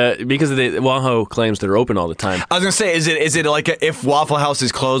 And because Waho claims they're open all the time. I was gonna say, is it like if Waffle House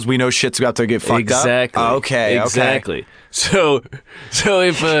is closed, we know shit's about to get fucked Exactly. up? Okay. Exactly. So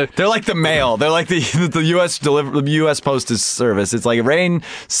if They're like the mail. They're like the U.S. Postal Service. It's like rain,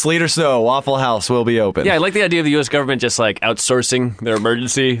 sleet, or snow. Waffle House will be open. I like the idea of the U.S. government just like outsourcing their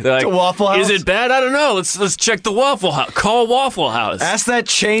emergency. They're like, To Waffle House? Is it bad? I don't know. Let's check the Waffle House. Call Waffle House. Ask that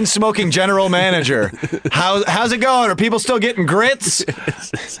chain smoking general manager. How's it going? Are people still getting grits?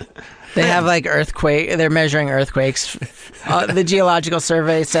 They have like earthquake. They're measuring earthquakes. The Geological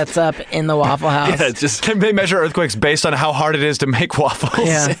Survey sets up in the Waffle House. Yeah, it's just They measure earthquakes based on how hard it is to make waffles.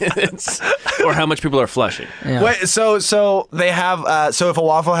 Yeah. or how much people are flushing. Yeah. Wait, so they have so if a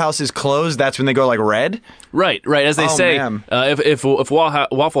Waffle House is closed, that's when they go like red. Right. As they Oh, say, man. if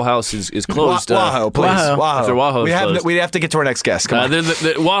Waffle House is closed, Wahoo, please. Wahoo. Wahoo. If their Wahoo's closed. We have to get to our next guest. Come on.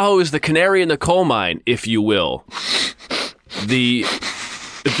 the Waho is the canary in the coal mine, if you will. The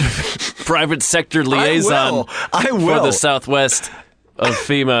private sector liaison I for will. the Southwest of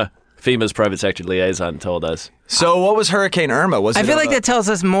FEMA. FEMA's private sector liaison told us. So what was Hurricane Irma? Was I it feel like that tells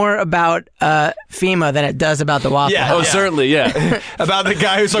us more about FEMA than it does about the Waffle Yeah. House. Oh, certainly, yeah. about the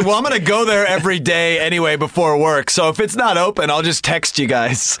guy who's like, well, I'm going to go there every day anyway before work. So if it's not open, I'll just text you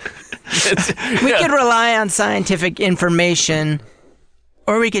guys. We could rely on scientific information,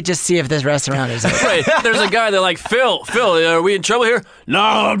 or we could just see if this restaurant is open. Right. There's a guy that like, Phil, are we in trouble here? No,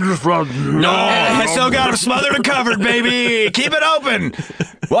 I'm just running. No, I still got them smothered and covered, baby. Keep it open.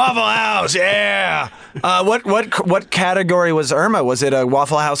 Waffle House, yeah. What category was Irma? Was it a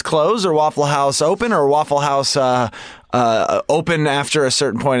Waffle House closed or Waffle House open or Waffle House open after a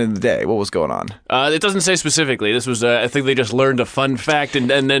certain point in the day? What was going on? It doesn't say specifically. This was, I think they just learned a fun fact and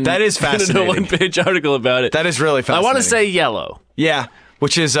then That is fascinating. a one-page article about it. That is really I fascinating. want to say yellow. Yeah.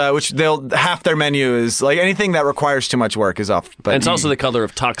 Which half their menu is like anything that requires too much work is off. But And it's also the color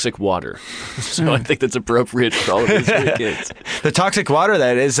of toxic water. So I think that's appropriate for all of these kids. the toxic water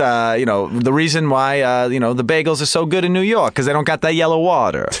that is, the reason why, the bagels are so good in New York because they don't got that yellow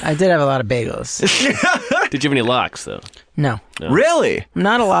water. I did have a lot of bagels. Did you have any locks, though? No, Really? I'm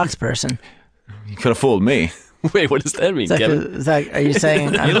not a lox person. You could have fooled me. Wait, what does that mean, Kevin? Are you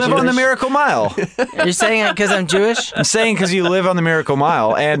saying I'm You live Jewish? on the Miracle Mile. Are you saying it because I'm Jewish? I'm saying because you live on the Miracle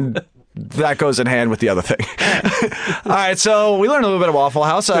Mile, and that goes in hand with the other thing. All right, so we learned a little bit of Waffle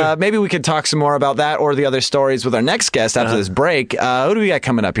House. Maybe we could talk some more about that or the other stories with our next guest after this break. Who do we got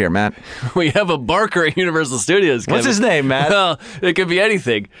coming up here, Matt? We have a barker at Universal Studios, Kevin. What's his name, Matt? Well, it could be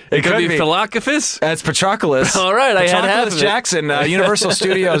anything. It could be Philocophus. That's Patroclus. All right, I had half of it. Jackson, Universal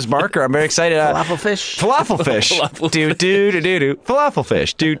Studios barker. I'm very excited. Falafel fish. Falafel fish. Do do do do do. Falafel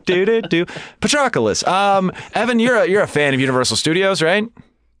fish. Do do do do. Patroclus. Evan, you're a fan of Universal Studios, right?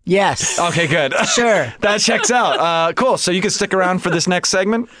 Yes. Okay, good. Sure. That checks out. Cool. So you can stick around for this next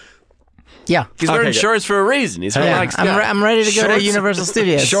segment? Yeah. He's wearing Okay, good. shorts for a reason. He's a Yeah, relaxed guy. I'm ready to go to Shorts- Universal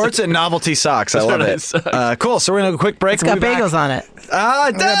Studios. Shorts and novelty socks. I love Nice it. socks. Cool. So we're gonna have a quick break. It's got bagels on it. Ah,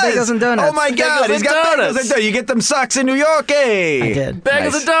 it We got does. bagels and donuts. Oh my God, Bagels he's and got bagels donuts. and donuts. You get them socks in New York, eh? I did. Bagels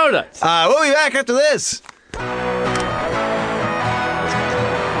Nice. and donuts. We'll be back after this.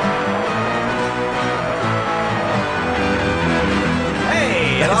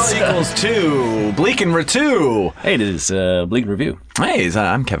 Hey, it all equals 2. Bleak and Ratu. Hey, this is Bleak Review. Hey,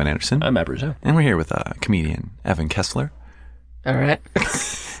 I'm Kevin Anderson. I'm Matt Brazil. And we're here with comedian Evan Kessler. All right.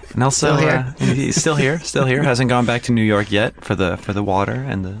 And also, Still here. he's still here. Hasn't gone back to New York yet for the water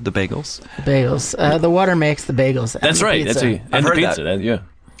and the bagels. Bagels. The water makes the bagels. and That's the right. pizza. And the heard pizza. Yeah.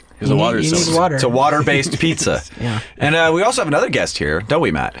 Because the water is you so need water. It's a water-based pizza. Yeah. And we also have another guest here, don't we,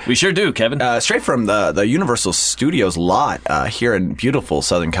 Matt? We sure do, Kevin. Straight from the Universal Studios lot here in beautiful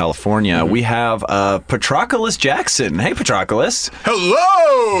Southern California, we have Patroclus Jackson. Hey, Patroclus.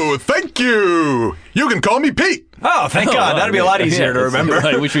 Hello! Thank you! You can call me Pete. Oh, thank God. That'd be a lot easier to remember.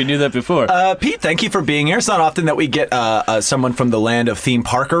 I wish we knew that before. Pete, thank you for being here. It's not often that we get someone from the land of theme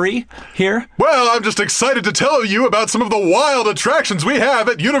parkery here. Well, I'm just excited to tell you about some of the wild attractions we have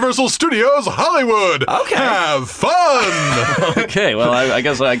at Universal Studios Hollywood. Okay. Have fun! Okay, well, I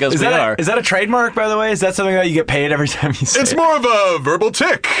guess we are. Is that a trademark, by the way? Is that something that you get paid every time you say It's it? more of a verbal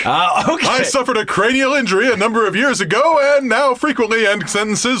tick. Okay. I suffered a cranial injury a number of years ago and now frequently end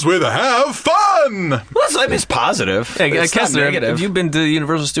sentences with have fun! Well, it's positive. Hey, It's not Kessler, negative. have you been to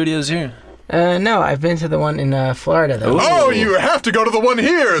Universal Studios here? No, I've been to the one in Florida, though. Oh, you have to go to the one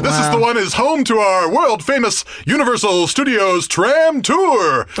here. This is the one is home to our world famous Universal Studios tram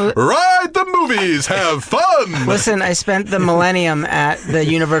tour. Ride the movies, have fun. Listen, I spent the millennium at the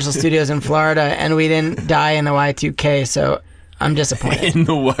Universal Studios in Florida, and we didn't die in the Y2K, so I'm disappointed. In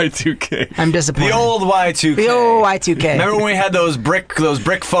the Y2K. I'm disappointed. The old Y2K. The old Y2K. Remember when we had those brick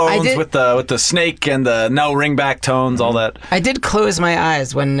phones did- with the snake and the no ringback tones, all that? I did close my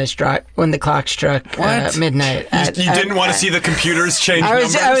eyes when the clock struck midnight. You didn't want to see the computers change I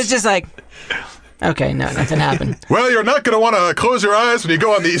numbers? was just like, okay, no, nothing happened. Well, you're not going to want to close your eyes when you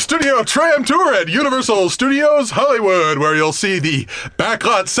go on the studio tram tour at Universal Studios Hollywood, where you'll see the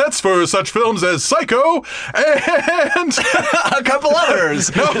backlot sets for such films as Psycho and a couple others.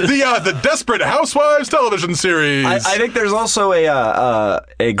 the Desperate Housewives television series. I think there's also a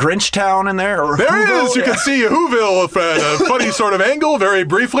Grinch Town in there. Or There Whoville. is. You can see Whoville at a funny sort of angle, very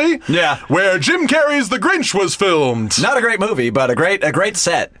briefly. Yeah. Where Jim Carrey's The Grinch was filmed. Not a great movie, but a great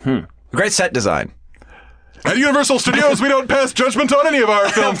set. A great set design. At Universal Studios, we don't pass judgment on any of our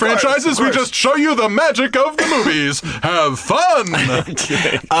film franchises. We just show you the magic of the movies. Have fun.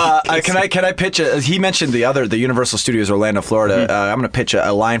 Can I pitch he mentioned the Universal Studios Orlando, Florida. I'm going to pitch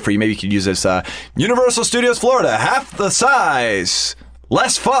a line for you. Maybe you could use this. Universal Studios Florida, half the size,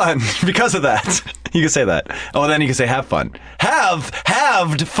 less fun because of that. You can say that. Oh, then you can say have fun.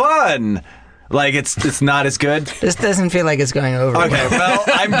 Halved fun. Like it's not as good. This doesn't feel like it's going over. Okay, well,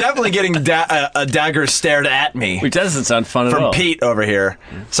 I'm definitely getting a dagger stared at me Which doesn't sound fun at from all. Pete over here.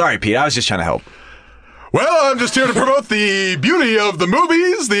 Sorry, Pete. I was just trying to help. Well, I'm just here to promote the beauty of the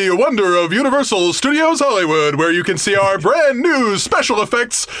movies, the wonder of Universal Studios Hollywood, where you can see our brand new special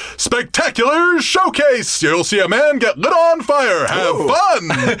effects spectacular showcase. You'll see a man get lit on fire. Have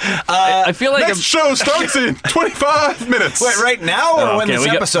fun. I feel like Next show starts in 25 minutes. Wait, right now or when this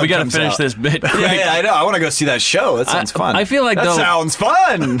episode we got to comes finish out? this bit. quick. Yeah, I know. I want to go see that show. That sounds fun. I feel like, that though- sounds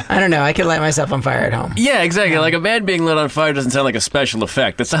fun. I don't know. I could light myself on fire at home. Yeah, exactly. Like a man being lit on fire doesn't sound like a special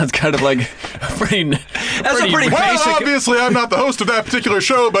effect. That sounds kind of like a pretty. That's a pretty Well, basic. obviously, I'm not the host of that particular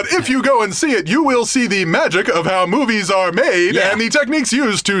show, but if you go and see it, you will see the magic of how movies are made Yeah. and the techniques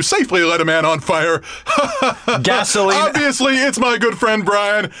used to safely let a man on fire. Gasoline. Obviously, it's my good friend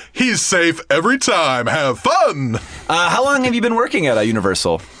Brian. He's safe every time. Have fun. How long have you been working at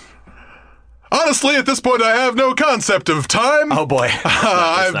Universal? Honestly, at this point, I have no concept of time. Oh boy.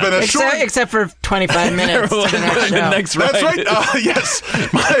 I've been assured. Except for 25 minutes to the next the show. next That's ride. right. Yes,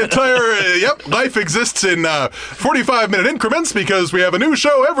 my entire life exists in 45-minute increments because we have a new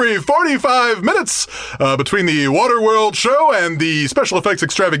show every 45 minutes between the Waterworld show and the special effects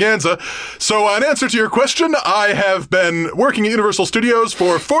extravaganza. So, in answer to your question, I have been working at Universal Studios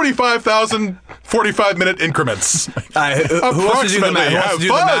for 45,000 45-minute increments. Who wants to do the math? Who wants to do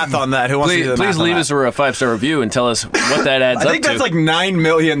the math on that? Who wants to do the Please leave us a 5-star review and tell us what that adds up to. I think that's like 9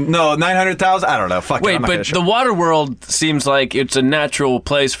 million. No, 900,000. I don't know. Fuck. Wait, but the water world seems like it's a natural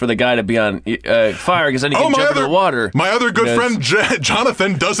place for the guy to be on fire because then he can jump into the water. My other good friend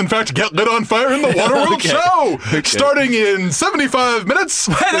Jonathan does in fact get lit on fire in the Waterworld show, starting in 75 minutes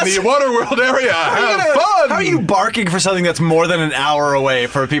in the Waterworld area. Have fun. How are you barking for something that's more than an hour away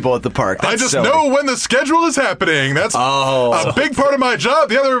for people at the park? That's I just silly. know when the schedule is happening. That's a big part of my job.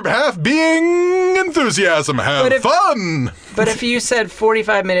 The other half being enthusiasm. Have fun. But if you said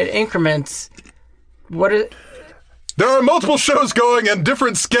 45-minute increments, what is... There are multiple shows going and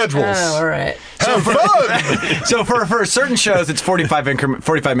different schedules. Oh, all right. Have fun. So for certain shows, it's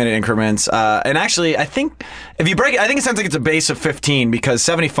 45-minute increments. And actually, I think if you break it, I think it sounds like it's a base of 15 because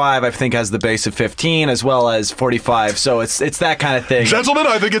 75, I think, has the base of 15 as well as 45. So it's that kind of thing. Gentlemen,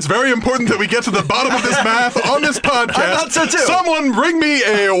 I think it's very important that we get to the bottom of this math on this podcast. I thought so too. Someone bring me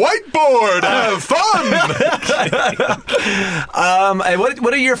a whiteboard. Have fun. And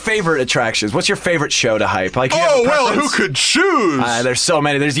what are your favorite attractions? What's your favorite show to hype? Like, Who could choose? There's so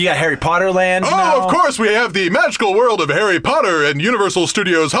many. You got Harry Potter Land. Of course, we have the magical world of Harry Potter and Universal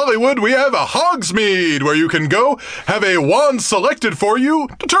Studios Hollywood. We have a Hogsmeade, where you can go, have a wand selected for you,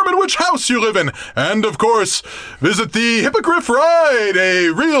 determine which house you live in, and, of course, visit the Hippogriff Ride, a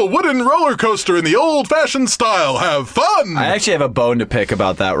real wooden roller coaster in the old-fashioned style. Have fun! I actually have a bone to pick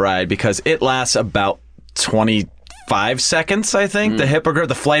about that ride because it lasts about 25 seconds, I think. The Hippogriff,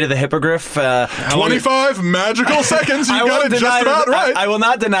 the flight of the Hippogriff. 25 magical seconds. You got it just about right. I will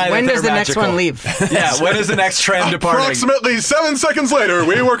not deny that. When does the magical. next one leave? Yeah, when is the next train departing? Approximately 7 seconds later,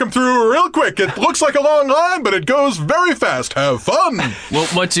 we work them through real quick. It looks like a long line, but it goes very fast. Have fun. Well,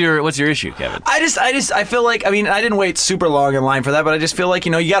 what's your issue, Kevin? I feel like, I didn't wait super long in line for that, but I just feel like,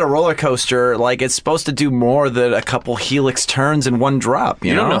 you got a roller coaster, like it's supposed to do more than a couple helix turns in one drop,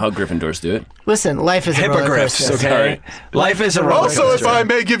 You don't know how Gryffindors do it. Listen, life is a roller Hippogriffs, coaster. okay? Life is a roller coaster. Also, if I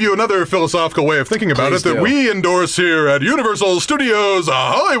may give you another philosophical way of thinking about Please it, that do. we endorse here at Universal Studios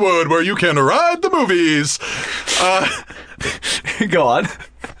Hollywood, where you can ride the movies. Go on.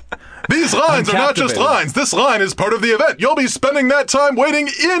 These lines are not just captivated. lines. This line is part of the event. You'll be spending that time waiting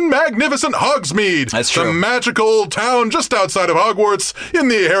in magnificent Hogsmeade. That's true. The magical town just outside of Hogwarts in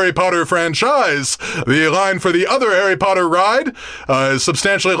the Harry Potter franchise. The line for the other Harry Potter ride is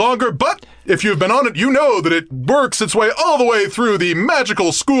substantially longer, but if you've been on it, you know that it works its way all the way through the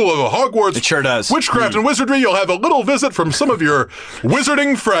magical school of Hogwarts. It sure does. Witchcraft and wizardry. You'll have a little visit from some of your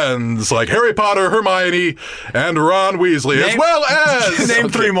wizarding friends, like Harry Potter, Hermione, and Ron Weasley, as well as... Name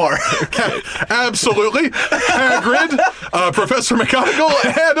three more. Absolutely. Hagrid, Professor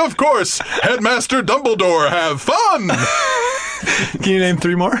McGonagall, and, of course, Headmaster Dumbledore. Have fun! Can you name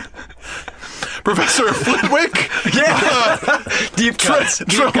three more? Professor Flitwick. Deep cuts.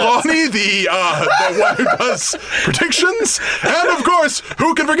 Trelawney, the one who does predictions. And, of course,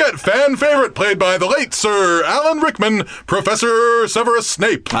 who can forget fan favorite, played by the late Sir Alan Rickman, Professor Severus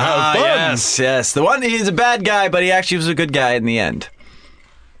Snape. Have fun! Yes. The one, he's a bad guy, but he actually was a good guy in the end.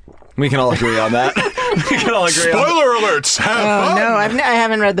 We can all agree on that. We can all agree on that. Spoiler alerts. Have fun! No, I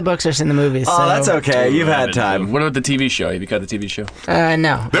haven't read the books or seen the movies. Oh, so. that's okay. You've had time. What about the TV show? Have you got the TV show?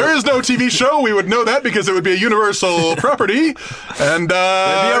 No. There is no TV show. We would know that because it would be a Universal property. And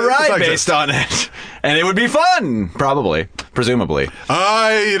There'd be a ride based on it. And it would be fun. Probably. Presumably.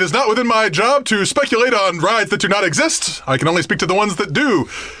 It is not within my job to speculate on rides that do not exist. I can only speak to the ones that do.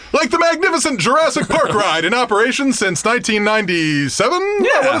 Like the magnificent Jurassic Park ride in operation since 1997,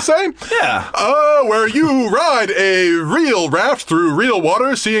 I want to say. Yeah. Where you ride a real raft through real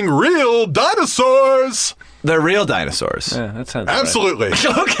water, seeing real dinosaurs. They're real dinosaurs. Yeah, that sounds Absolutely.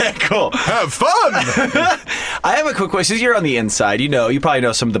 Okay, cool. Have fun. I have a quick question. Since you're on the inside, you probably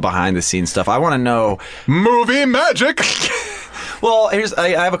know some of the behind the scenes stuff. I want to know. Movie magic. Well, I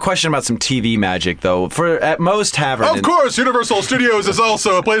have a question about some TV magic, though. At Moe's Tavern. Of course, Universal Studios is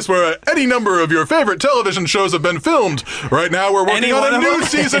also a place where any number of your favorite television shows have been filmed. Right now, we're working on a new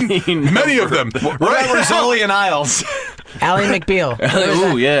season. Many of them. Right, Right now, Rizzoli and Isles. Ally McBeal.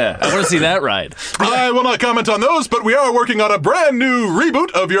 Ooh, yeah. I want to see that ride. I will not comment on those, but we are working on a brand new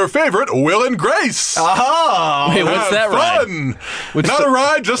reboot of your favorite Will and Grace. Oh. Wait, what's that fun. ride? Not a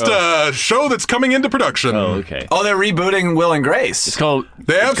ride, just a show that's coming into production. Oh, okay. Oh, they're rebooting Will and Grace. It's called...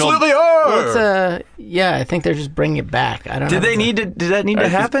 They absolutely Well, are. yeah, I think they're just bringing it back. I don't know. Did that need to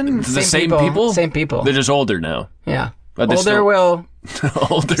happen? The same people? Same people. They're just older now. Yeah. But they're Older still- Will,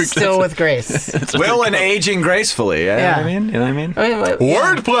 Older. Still with grace. Will and aging gracefully. Yeah. You know what I mean?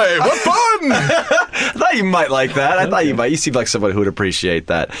 Wordplay, what fun! I thought you might like that. I thought you might. You seem like someone who would appreciate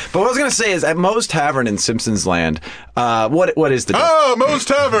that. But what I was going to say is, at Moe's Tavern in Simpsons Land, what is the Moe's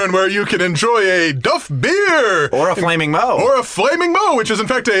Tavern, where you can enjoy a Duff beer. or a Flaming Moe? Or a Flaming Moe, which is in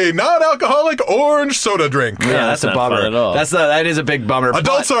fact a non-alcoholic orange soda drink. Yeah, that's a not bummer. fun at all. That is a big bummer.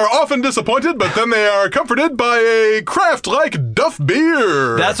 Adults are often disappointed, but then they are comforted by a craft-like Duff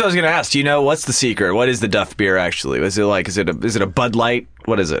beer. That's what I was going to ask. Do you know what's the secret? What is the Duff beer actually? Is it a Bud Light?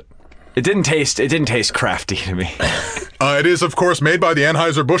 What is it? It didn't taste crafty to me. It is, of course, made by the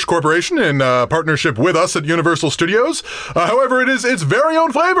Anheuser-Busch Corporation in partnership with us at Universal Studios. However, it is its very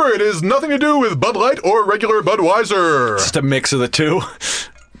own flavor. It is nothing to do with Bud Light or regular Budweiser. Just a mix of the two.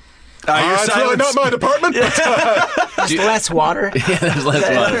 It's really not my department. But, Just less water. Yeah, there's less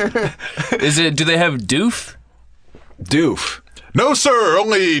water. Do they have Doof? Doof. no, sir.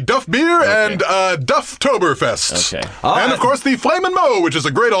 Only Duff beer and Dufftoberfest. Okay. And, of course, the Flamin' Moe, which is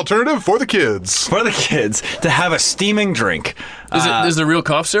a great alternative for the kids. For the kids to have a steaming drink. Is there real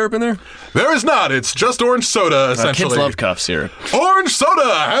cough syrup in there? There is not. It's just orange soda, essentially. Kids love cough syrup. Orange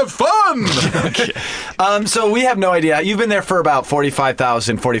soda. Have fun. So we have no idea. You've been there for about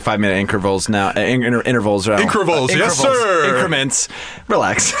 45-minute intervals now. Intervals. Increvals, yes, sir. Increments.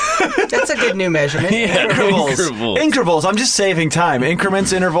 Relax. That's a good new measurement. Increvals. I'm just saving time.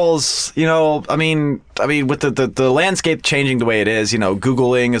 Increments, intervals. You know, I mean, with the landscape changing the way it is, you know,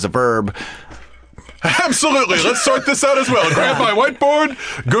 Googling is a verb. Absolutely. Let's sort this out as well. Grab my whiteboard.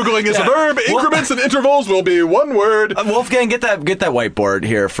 Googling is a verb. Increments and intervals will be one word. Wolfgang, get that whiteboard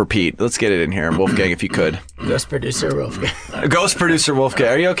here for Pete. Let's get it in here, Wolfgang, if you could. Ghost producer Wolfgang. Ghost producer Wolfgang.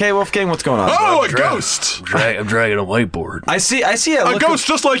 Are you okay, Wolfgang? What's going on? Oh, a ghost. I'm dragging a whiteboard. I see it. A ghost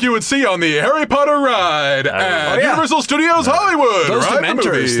just like you would see on the Harry Potter ride at Universal Studios Hollywood. Those Ride the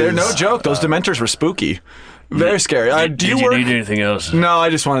Dementors, movies. they're no joke. Those Dementors were spooky. Very scary. Do you Did you work? need anything else? No, I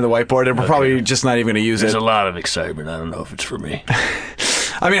just wanted the whiteboard, and we're probably just not even going to use There's it. a lot of excitement. I don't know if it's for me.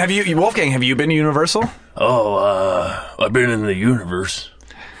 I mean, Wolfgang, have you been to Universal? I've been in the universe.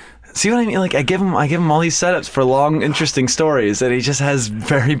 See what I mean? Like I give him all these setups for long, interesting stories, and he just has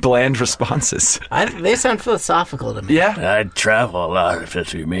very bland responses. They sound philosophical to me. Yeah. I travel a lot, if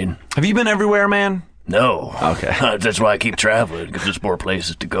that's what you mean. Have you been everywhere, man? No. Okay. That's why I keep traveling, because there's more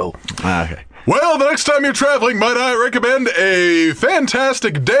places to go. Okay. Well, the next time you're traveling, might I recommend a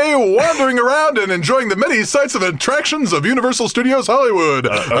fantastic day wandering around and enjoying the many sights and attractions of Universal Studios Hollywood.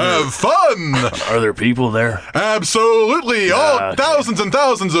 Have fun! Are there people there? Absolutely. All thousands and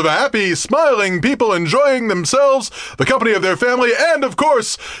thousands of happy, smiling people enjoying themselves, the company of their family, and, of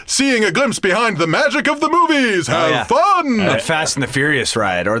course, seeing a glimpse behind the magic of the movies. Have fun! That Fast and the Furious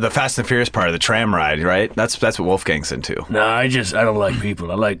ride, or the Fast and the Furious part of the tram ride, right? That's what Wolfgang's into. No, I don't like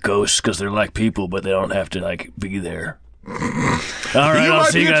people. I like ghosts because they're like people, but they don't have to, like, be there. All right, I'll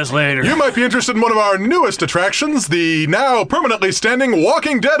see you guys later. You might be interested in one of our newest attractions, the now permanently standing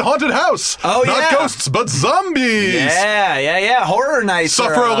Walking Dead haunted house. Oh, Not yeah. ghosts, but zombies. Yeah. Horror nights.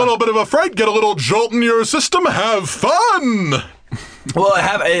 Suffer a little bit of a fright, get a little jolt in your system, have fun. Well,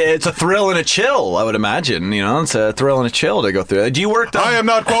 it's a thrill and a chill, I would imagine. You know, it's a thrill and a chill to go through. Do you work? I am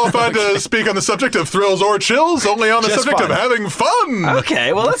not qualified to speak on the subject of thrills or chills, only on the Just subject fun. of having fun.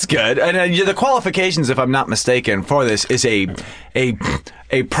 Okay, well that's good. And the qualifications, if I'm not mistaken, for this is a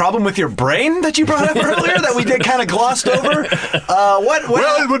problem with your brain that you brought up earlier that we did kind of glossed over.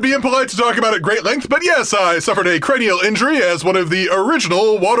 Well, it would be impolite to talk about at great length, but yes, I suffered a cranial injury as one of the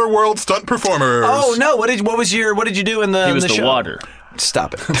original Waterworld stunt performers. Oh no! What did you do in the? He was in the show? water.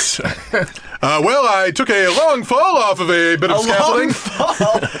 Stop it. Well, I took a long fall off of a bit of scaffolding.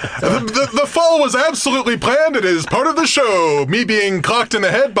 The fall was absolutely planned. It is part of the show. Me being clocked in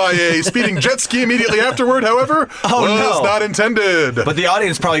the head by a speeding jet ski immediately afterward, however, was not intended. But the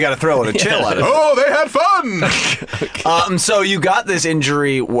audience probably got a thrill and a chill out of it. Oh, they had fun. So you got this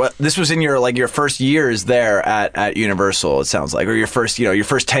injury. This was in your first years there at Universal. It sounds like, or your first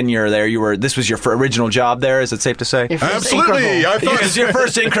tenure there. This was your original job there. Is it safe to say? Absolutely. I thought It was your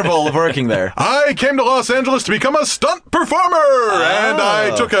first interval of working there. I came to Los Angeles to become a stunt performer, and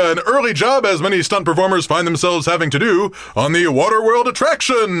I took an early job, as many stunt performers find themselves having to do, on the Waterworld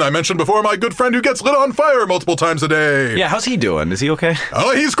attraction. I mentioned before my good friend who gets lit on fire multiple times a day. Yeah, how's he doing? Is he okay?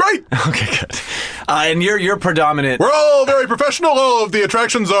 Oh, he's great. Okay, good. And you're predominant. We're all very professional. All of the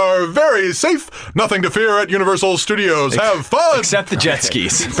attractions are very safe. Nothing to fear at Universal Studios. Have fun. Except the jet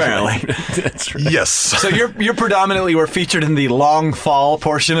skis, apparently. That's right. Yes. So you're predominantly were featured in the long long fall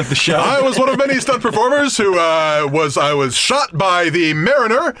portion of the show. I was one of many stunt performers who I was shot by the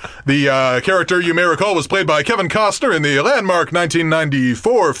Mariner. The character you may recall was played by Kevin Costner in the landmark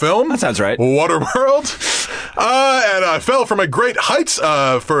 1994 film. That sounds right. Waterworld. And I fell from a great height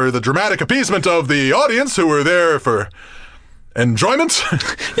for the dramatic appeasement of the audience who were there for enjoyment.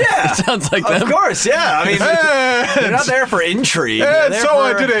 Yeah. Sounds like Of them. course, yeah. I mean, they're not there for intrigue. They're And there so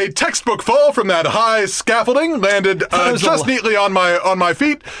I for- did a textbook fall from that high scaffolding, landed was just a- neatly on my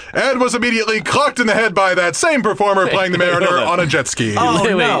feet, and was immediately clocked in the head by that same performer playing the Mariner on a jet ski. Oh,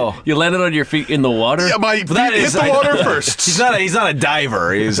 Wait, no. you landed on your feet in the water? Yeah, my feet That hit is- the water first. He's not a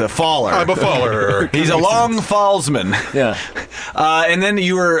diver. He's a faller. I'm a faller. He's a long fallsman. Yeah. And then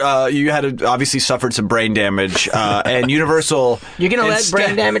you were you had obviously suffered some brain damage, and Universal. You're gonna let instead-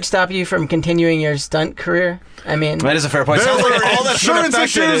 brain damage stop you from continuing your stunt career? I mean, That is a fair point. There Sounds were like all that's been insurance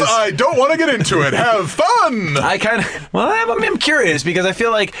affected issues. is- I don't want to get into it. Have fun. I kind of I'm curious because I feel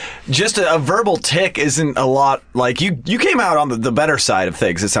like just a verbal tick isn't a lot. Like you came out on the better side of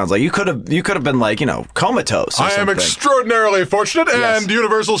things. It sounds like you could have been like comatose. Or I am something. extraordinarily fortunate, Yes. and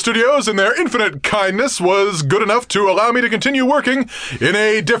Universal Studios, in their infinite kindness, was good enough to allow me to continue working in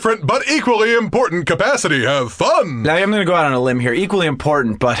a different but equally important capacity. Have fun. Now I'm going to go out on a limb here. Equally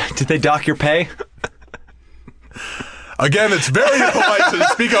important, but did they dock your pay? Again, it's very impolite to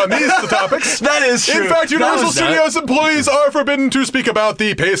speak on these topics. That is true. In fact, That Universal was- Studios employees are forbidden to speak about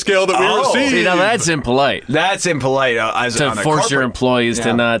the pay scale that we receive. See, now that's impolite. That's impolite. As To on a force your corporate- employees Yeah.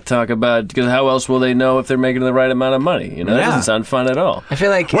 to not talk about, because how else will they know if they're making the right amount of money? That Yeah. doesn't sound fun at all. I feel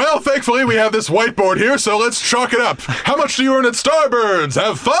like Well, thankfully, we have this whiteboard here, so let's chalk it up. How much do you earn at Starburns?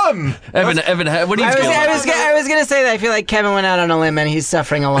 Have fun. Evan, what do you I feel? was gonna say that I feel like Kevin went out on a limb and he's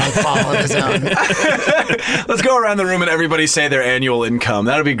suffering a long fall of his own. Let's go around the room and everybody say their annual income.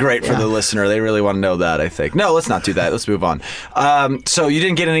 That'll be great for the listener. They really want to know that, I think. No, let's not do that. Let's move on. So you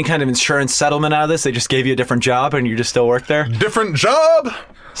didn't get any kind of insurance settlement out of this? They just gave you a different job and you just still work there? Different job.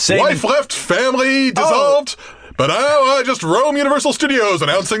 Same- Wife left, family dissolved. But now I just roam Universal Studios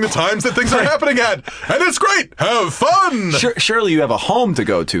announcing the times that things are happening at. And it's great. Have fun. Surely you have a home to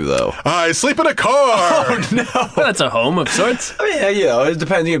go to, though. I sleep in a car. Well, that's a home of sorts. I mean, it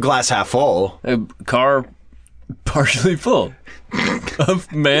depends. Glass half full. A car partially full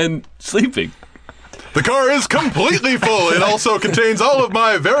of man sleeping. The car is completely full. It also contains all of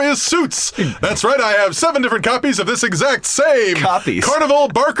my various suits. That's right, I have 7 different copies of this exact same Copies. Carnival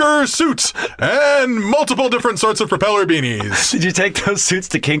Barker suit and multiple different sorts of propeller beanies. Did you take those suits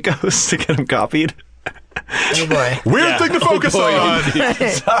to Kinko's to get them copied? Oh boy. Weird thing to focus on.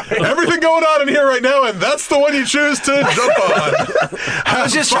 Everything going on in here right now, and that's the one you choose to jump on. I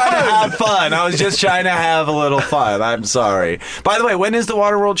was just trying to have fun. I was just trying to have a little fun. I'm sorry. By the way, when is the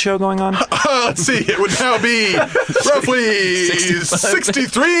Waterworld show going on? Let's see, it would now be roughly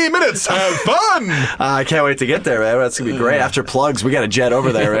 63 minutes. Have fun. I can't wait to get there, man. That's gonna be great. After plugs, we got a jet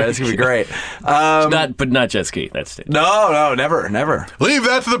over there, man. It's gonna be great. Not jet ski. That's it. No, never. Leave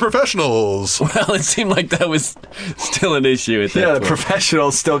that to the professionals. Well, it seemed like that was still an issue at that Yeah, the point.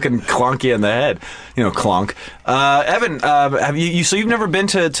 professionals still can clonk you in the head. Clonk. Evan, have you? So you've never been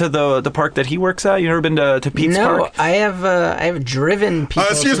to the park that he works at? You never been to Pete's No, Park? I have driven people.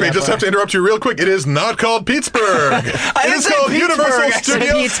 Excuse to me, that just bar. have to interrupt you real quick. It is not called Pittsburgh. It didn't is say called Pittsburgh, Universal I said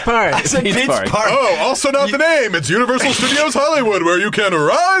Studios. Pete's Park. I said Pete's Pete's Park. Park. Oh, also not the name. It's Universal Studios Hollywood, where you can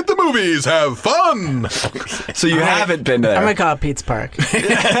ride the movies, have fun. So you haven't been there. I'm gonna call it Pete's Park.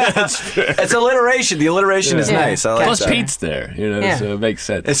 It's alliteration. The alliteration is Yeah. nice. I like Plus, that. Pete's there, Yeah. so it makes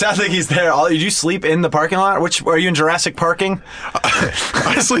sense. It sounds like he's there. Did you sleep in the parking lot? Which are you in Jurassic Parking?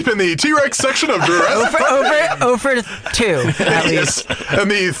 I sleep in the T-Rex section of Jurassic Park. over 2 at least. And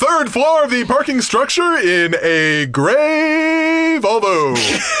the 3rd floor of the parking structure in a gray Volvo.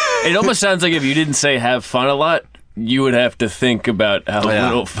 It almost sounds like if you didn't say have fun a lot, you would have to think about how yeah.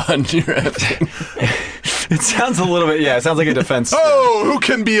 little fun you're having. It sounds a little bit. Yeah, it sounds like a defense. Oh, who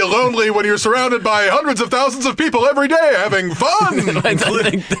can be lonely when you're surrounded by hundreds of thousands of people every day having fun? I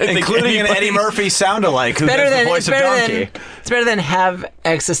think Including an Eddie Murphy sound-alike who Better does than the voice it's of better Donkey. than it's better than have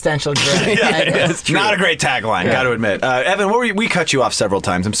existential dread. That's true. Not a great tagline, got to admit. Evan, what were we cut you off several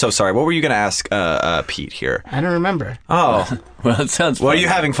times. I'm so sorry. What were you going to ask Pete here? I don't remember. Oh, Well, it sounds fun. well, are you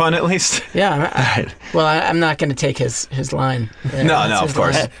having fun at least? Yeah. I'm not going to take his line. Yeah, No, that's of his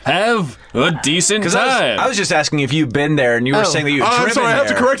course. line. Have a decent time. I was just asking if you've been there, and you were Oh. saying that you've driven I'm sorry, I have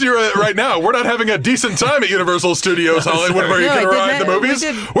to there. correct you right now. We're not having a decent time at Universal Studios Hollywood where you No, can I did ride the we movies.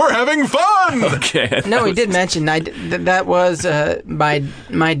 did- We're having fun. Okay. No, he did mention that was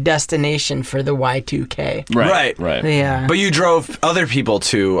my destination for the Y2K. Right. Yeah. But you drove other people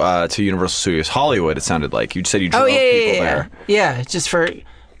to Universal Studios Hollywood. It sounded like you said you drove Oh yeah, people yeah, there. Yeah, just for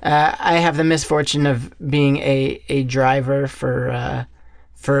I have the misfortune of being a driver for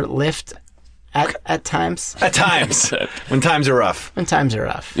Lyft at times. At times, when times are rough. When times are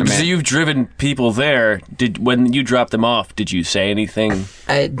rough. So you've driven people there. When you dropped them off, did you say anything?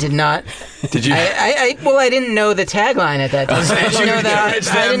 I did not. Did you? I didn't know the tagline at that time. I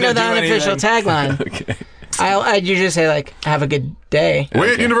didn't know the unofficial tagline. Okay. I'd usually say, like, have a good day.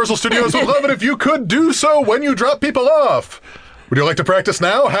 We at Universal Studios would love it if you could do so when you drop people off. Would you like to practice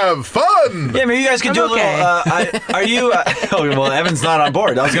now? Have fun! Yeah, maybe you guys could do a little. Are you? Oh, well, Evan's not on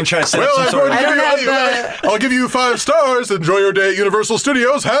board. I was going to try to set up some sort of. I'll give you 5 stars. Enjoy your day at Universal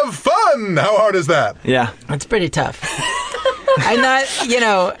Studios. Have fun! How hard is that? Yeah. It's pretty tough. I'm not,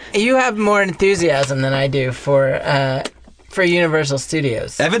 you have more enthusiasm than I do for Universal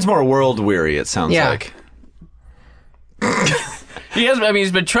Studios. Evan's more world weary, it sounds like.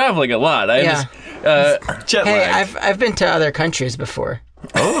 He's been traveling a lot. Yeah. Jet Hey, lag. I've been to other countries before.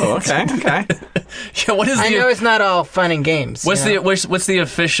 Oh, okay. Yeah, what is I know it's not all fun and games. what's the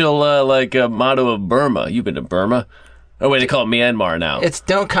official motto of Burma? You've been to Burma? Oh wait, they call it Myanmar now. It's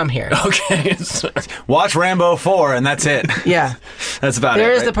don't come here. Okay. Watch Rambo 4, and that's it. Yeah. That's about it.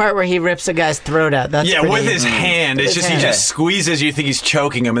 There is right? the part where he rips a guy's throat out. That's Yeah, pretty, with his hand. It's His just hand. he just squeezes. You think he's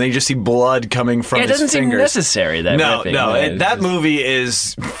choking him, and then you just see blood coming from Yeah, it his doesn't fingers. seem necessary. That No, ripping. no. Yeah, it's That just- movie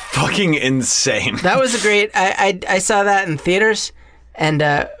is fucking insane. That was a great. I saw that in theaters, and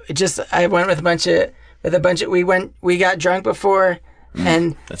I went with a bunch of. We got drunk before,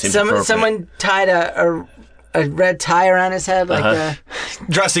 and seems appropriate. someone tied a red tie around his head, like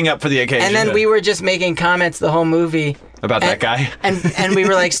Dressing up for the occasion. and then we were just making comments the whole movie About that and- guy? and we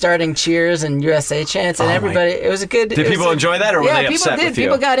were like starting cheers and USA chants, and everybody. It was a good. Did people enjoy that, or were they people upset did. with you?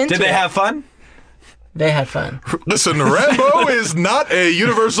 People got into Did they it. have fun? They had fun. Listen, Rambo is not a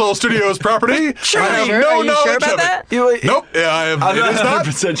Universal Studios property. Sure, I have sure? no Are you knowledge sure about of that? it. Nope. Yeah, I have. I'm It not is not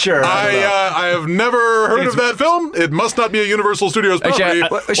 100% sure. I have never heard of that film. It must not be a Universal Studios property,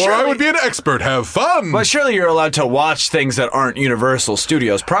 Actually, or I would be an expert. Have fun. But surely you're allowed to watch things that aren't Universal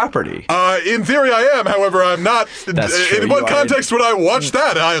Studios property. In theory, I am. However, I'm not. That's true, In what you are. context would I watch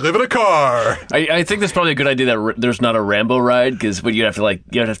that? I live in a car. I think that's probably a good idea that there's not a Rambo ride because you have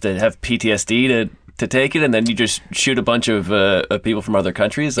to have PTSD to take it, and then you just shoot a bunch of people from other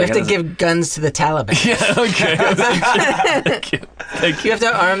countries. You have to give guns to the Taliban. Yeah. Okay. Thank You have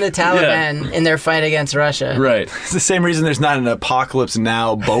to arm the Taliban in their fight against Russia. Right. It's the same reason there's not an Apocalypse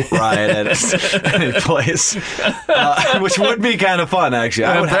Now boat ride at any place, which would be kind of fun, actually.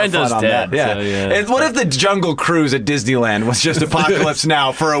 I would have fun Brenda's on dead, that. Yeah. so, yeah. And what if the Jungle Cruise at Disneyland was just Apocalypse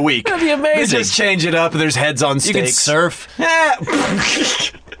Now for a week? That'd be amazing. They just change it up. There's heads on You stakes. can surf. Yeah.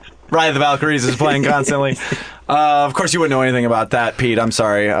 Ride of the Valkyries is playing constantly. Of course, you wouldn't know anything about that, Pete. I'm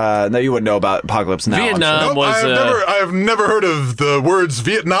sorry. No, you wouldn't know about Apocalypse Now. I'm Vietnam sure. Nope, I have never heard of the words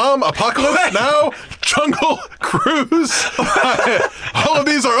Vietnam, Apocalypse Now, Jungle Cruise. All of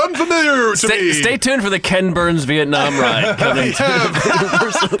these are unfamiliar to me. Stay tuned for the Ken Burns Vietnam ride coming We to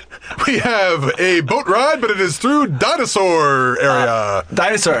have, we have a boat ride, but it is through dinosaur area.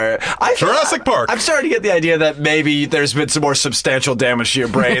 Dinosaur. Jurassic Park. I'm starting to get the idea that maybe there's been some more substantial damage to your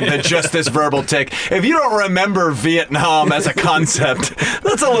brain than just this verbal tick. If you don't remember Vietnam as a concept,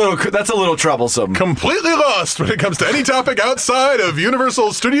 that's a little troublesome. Completely lost when it comes to any topic outside of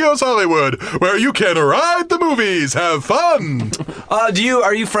Universal Studios Hollywood, where you can ride the movies, have fun. Are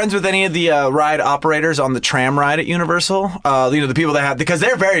you friends with any of the ride operators on the tram ride at Universal? The people that have, because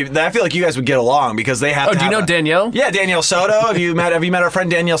they're I feel like you guys would get along because they have. Oh, do you know Danielle? Yeah, Danielle Soto. Have you met our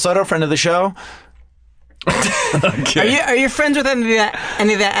friend Danielle Soto, friend of the show? Are you friends with any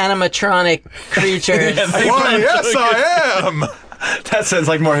of the animatronic creatures? Why, yes, I am. That sounds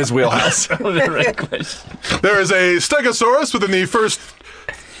like more his wheelhouse. There is a Stegosaurus within the first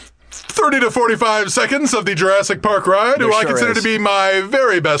 30 to 45 seconds of the Jurassic Park ride, who There I sure consider is. to be my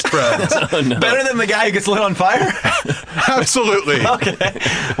very best friend. Better than the guy who gets lit on fire? Absolutely.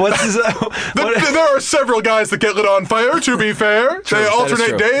 What's his... There are several guys that get lit on fire, to be fair. They that is alternate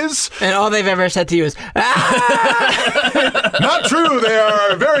true. days. And all they've ever said to you is, "Ah!" Not true. They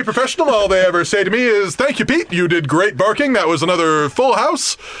are very professional. All they ever say to me is, "Thank you, Pete. You did great barking. That was another full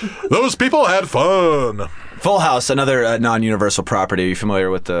house. Those people had fun." Full House, another non-Universal property. Are you familiar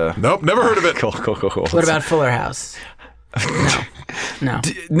with the... Nope, never heard of it. Cool. What about Fuller House? No.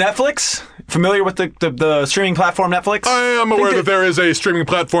 Netflix? Familiar with the streaming platform Netflix? I am aware that there is a streaming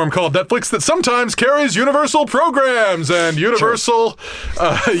platform called Netflix that sometimes carries Universal programs and Universal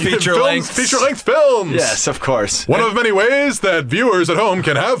feature-length films. Yes, of course. One of many ways that viewers at home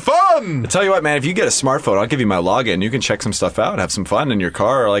can have fun. Tell you what, man, if you get a smartphone, I'll give you my login. You can check some stuff out, have some fun in your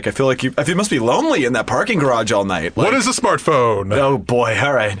car. Like, I feel like you must be lonely in that parking garage all night. Like, What is a smartphone? Oh boy!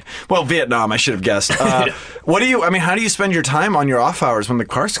 All right. Well, Vietnam. I should have guessed. What do you? I mean, how do you spend your time on your off hours when the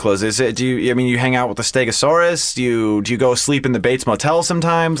park's closed? Is it? You hang out with the Stegosaurus? Do you go sleep in the Bates Motel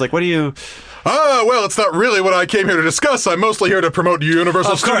sometimes? Like, what do you? Well, it's not really what I came here to discuss. I'm mostly here to promote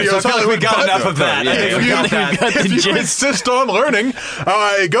Universal Of course, Studios I feel like we Hollywood. got enough of that. Yeah, I think yeah, we yeah. got that. If you insist on learning,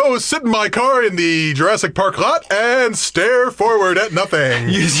 I go sit in my car in the Jurassic Park lot and stare forward at nothing.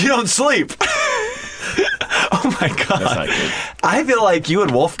 You don't sleep. Oh my god! That's not good. I feel like you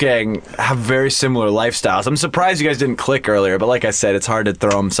and Wolfgang have very similar lifestyles. I'm surprised you guys didn't click earlier, but like I said, it's hard to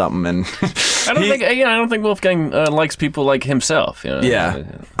throw him something. And I don't think Wolfgang likes people like himself. You know? yeah,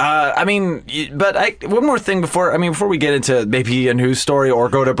 one more thing before we get into maybe a news story or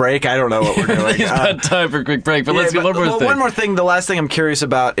go to break. I don't know what we're doing. It's about time for a quick break, but let's get one more thing. One more thing. The last thing I'm curious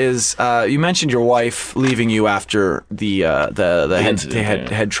about is you mentioned your wife leaving you after the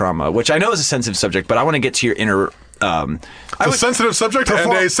head trauma, which I know is a sensitive subject, but I want to get to your inner. It's a sensitive subject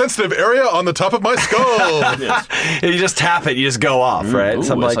and a sensitive area on the top of my skull. You just tap it, you just go off, right? Ooh,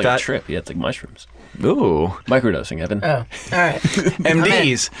 Something it's like that. a trip. Yeah, it's like mushrooms. Ooh, Microdosing, Evan. Oh, all right.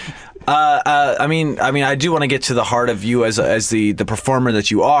 MDs. I do want to get to the heart of you as the performer that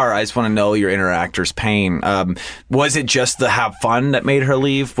you are. I just want to know your inner actor's pain. Was it just the have fun that made her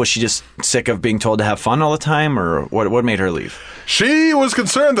leave? Was she just sick of being told to have fun all the time, or what made her leave? She was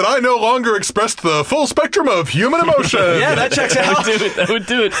concerned that I no longer expressed the full spectrum of human emotion. Yeah, that checks out. That would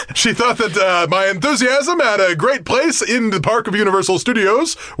do it. She thought that my enthusiasm had a great place in the park of Universal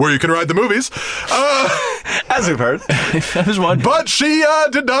Studios, where you can ride the movies. As we've heard. That was one. But she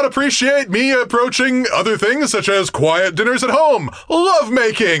did not appreciate me approaching other things such as quiet dinners at home,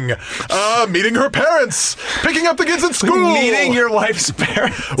 lovemaking, meeting her parents, picking up the kids at school. Meeting your wife's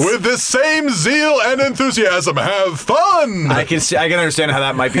parents. With this same zeal and enthusiasm. Have fun. I can understand how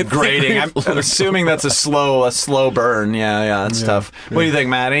that might be grating. I'm assuming that's a slow burn. Yeah, that's tough. What do you think,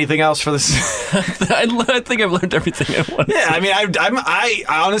 Matt? Anything else for this? I think I've learned everything I want. Yeah, I mean, I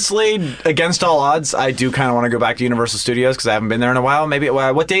honestly, against all odds, I do kind of want to go back to Universal Studios because I haven't been there in a while. Maybe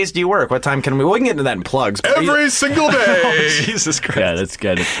what days do you work? What time can we can get into that in plugs. Every single day. Oh, Jesus Christ. Yeah, that's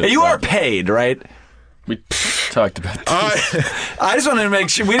good. You are paid, right? We talked about this. I just wanted to make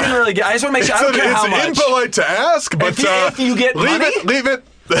sure we didn't really get. I just want to make sure. I don't care how much. It's impolite to ask, but if you get money, leave it.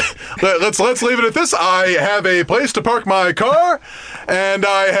 Let's leave it at this. I have a place to park my car, and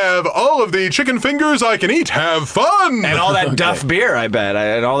I have all of the chicken fingers I can eat. Have fun. And all that Duff beer, I bet,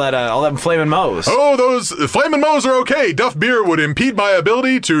 and all that Flamin' Moe's. Oh, those Flamin' Moe's are okay. Duff beer would impede my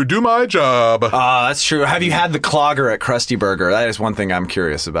ability to do my job. That's true. Have you had the Clogger at Krusty Burger? That is one thing I'm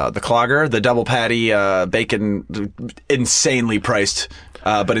curious about. The Clogger, the double patty, bacon, insanely priced,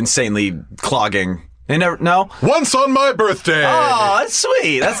 but insanely clogging. They never, no? Once on my birthday. Oh, that's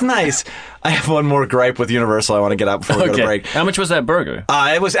sweet. That's nice. I have one more gripe with Universal I want to get out before we go to break. How much was that burger?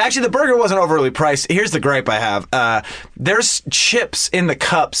 It was actually, the burger wasn't overly priced. Here's the gripe I have. There's chips in the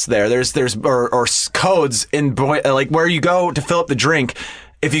cups there. There's codes in like where you go to fill up the drink.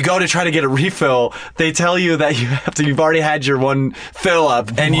 If you go to try to get a refill, they tell you that you've already had your one fill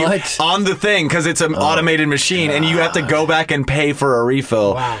up and you on the thing because it's an automated machine and you have to go back and pay for a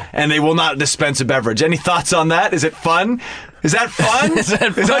refill. Wow. And they will not dispense a beverage. Any thoughts on that? Is it fun? Is that fun? Is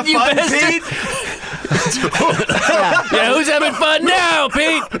that fun, you Pete? Yeah, who's having fun now,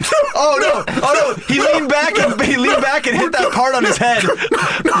 Pete? Oh no! He leaned back and hit that part on his head.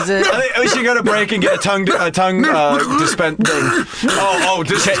 Is it? I think we should go to break and get a tongue dispense thing.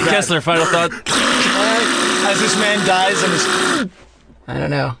 Kessler, final thought. As this man dies and his... I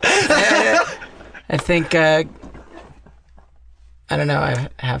don't know. I think. I don't know. I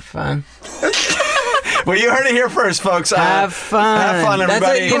have fun. Well, you heard it here first, folks. Have fun. Have fun,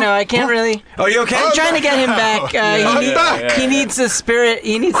 everybody. That's I can't really. Oh, you okay? I'm trying to get him back. He needs the spirit.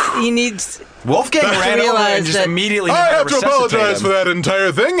 He needs. Wolfgang ran over and just immediately. I have to apologize for that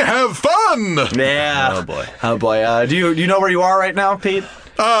entire thing. Have fun. Yeah. Oh boy. Do you know where you are right now, Pete?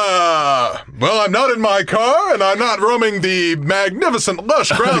 Well, I'm not in my car, and I'm not roaming the magnificent,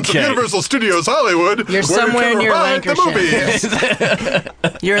 lush grounds of Universal Studios Hollywood. You're somewhere near Lancashire.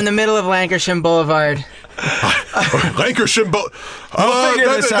 You're in the middle of Lancashire Boulevard. Lancashire Boulevard. We'll figure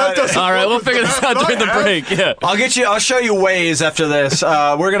this out. All right, we'll figure this out during the break. Yeah. I'll show you Waze after this.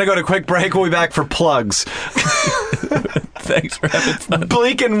 We're gonna go to quick break. We'll be back for plugs. Thanks for having fun.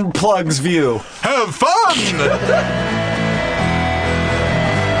 Bleak and Plug's view. Have fun!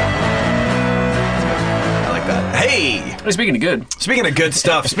 Hey! Speaking of good. Speaking of good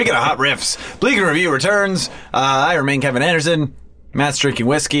stuff, speaking of hot riffs, Bleak and Review returns. I remain Kevin Anderson. Matt's drinking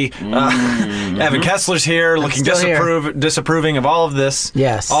whiskey. Evan Kessler's here, looking disapproving of all of this.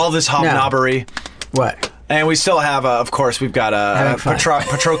 Yes. All this hobnobbery. What? And we still have, of course, we've got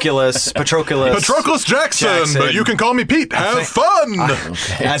Patroclus Jackson, but you can call me Pete. Have fun!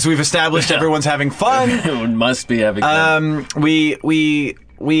 As we've established, everyone's having fun. Everyone must be having fun.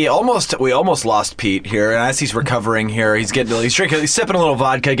 We almost lost Pete here, and as he's recovering here, he's sipping a little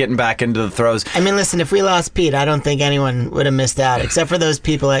vodka, getting back into the throes. I mean, listen, if we lost Pete, I don't think anyone would have missed out, except for those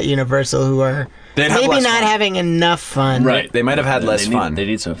people at Universal who are maybe not having enough fun. Right. They might have had less fun. They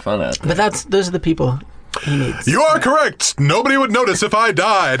need some fun out there. But those are the people he needs. You are correct. Nobody would notice if I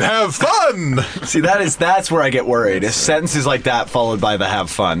died. Have fun! See, that's where I get worried. If sentences like that followed by the have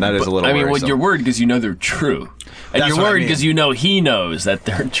fun, that is a little worrisome. You're worried because you know they're true. And That's you're what I worried mean. because you know he knows that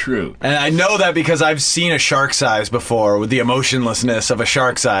they're true. And I know that because I've seen a shark's eyes before with the emotionlessness of a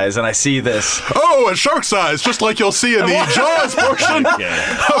shark's eyes, and I see this. Oh, a shark's eyes, just like you'll see in the Jaws portion.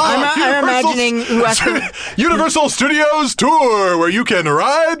 I'm imagining who has to... Universal Studios Tour, where you can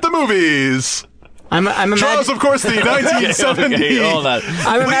ride the movies. I'm Jaws, of course, the 1970s. Okay, hold on.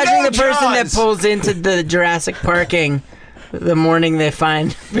 I'm imagining the person that Jaws. pulls into the Jurassic parking the morning they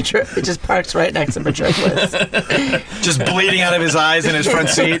find it just parks right next to Patroclus. Just bleeding out of his eyes in his front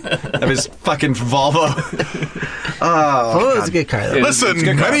seat of his fucking Volvo. Oh, it's a good car, though. Listen,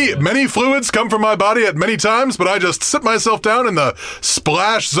 many fluids come from my body at many times, but I just sit myself down in the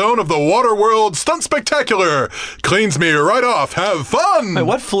splash zone of the Waterworld Stunt Spectacular. Cleans me right off. Have fun! Wait,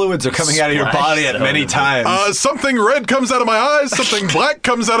 what fluids are coming out of your body at many times? Something red comes out of my eyes, something black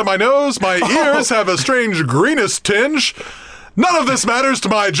comes out of my nose, my ears have a strange greenish tinge. None of this matters to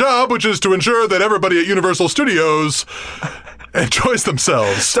my job, which is to ensure that everybody at Universal Studios enjoys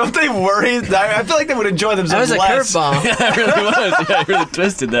themselves. Don't they worry? I feel like they would enjoy That themselves was a less. curveball. It really was. Yeah, I really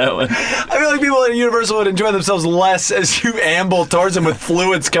twisted that one. I feel like people at Universal would enjoy themselves less as you amble towards them with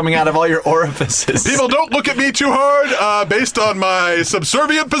fluids coming out of all your orifices. People don't look at me too hard based on my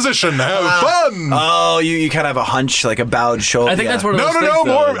subservient position. Have fun! Oh, you kind of have a hunch, like a bowed shoulder. I think that's one of No, those no, things,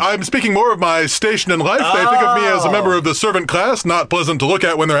 more. though. I'm speaking more of my station in life. They think of me as a member of the servant class, not pleasant to look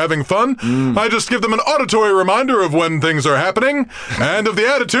at when they're having fun. I just give them an auditory reminder of when things are happening and of the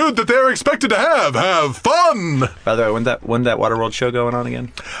attitude that they're expected to have. Have fun! By the way, when that Waterworld show going on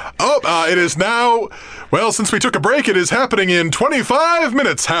again? Oh, it is now. Well, since we took a break, it is happening in 25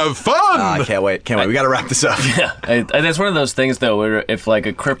 minutes. Have fun! I can't wait. We got to wrap this up. Yeah, that's one of those things, though, where if like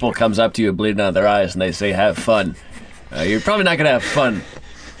a cripple comes up to you bleeding out of their eyes and they say, have fun, you're probably not going to have fun.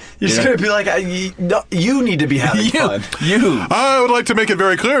 You're just going to be like, you need to be having fun. You. I would like to make it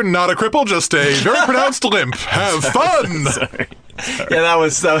very clear, not a cripple, just a very pronounced limp. Have fun! Sorry. Yeah, that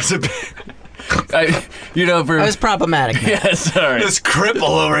was a bit... That was problematic. Yeah, sorry. This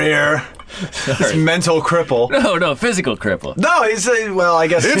cripple over here. This mental cripple. No, physical cripple. No, he's I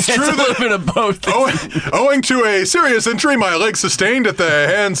guess It's It's true a little that bit of both. owing to a serious injury my leg sustained at the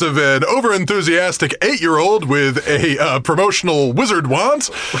hands of an overenthusiastic 8-year-old with a promotional wizard wand,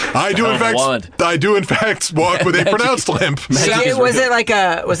 I do in fact walk with a pronounced limp. Was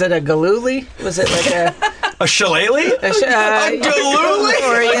it a galooly? Was it like a shillelagh? a galooly?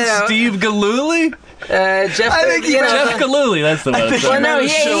 Or, Steve Galooly? Jeff. I think Jeff Galooly, that's the one. think- Well, no,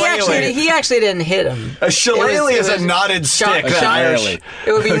 Shillelagh. he actually didn't hit him. A shillelagh It is was a knotted stick. Sean- That Irish.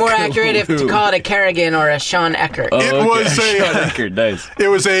 It would be more accurate if to call it a Kerrigan or a Sean Eckert. It was Sean Eckert, nice. It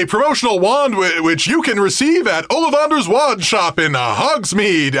was a promotional wand which you can receive at Ollivander's Wand Shop in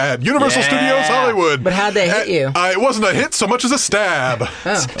Hogsmeade at Universal Yeah. Studios Hollywood. But how'd they hit you? It wasn't a hit so much as a stab.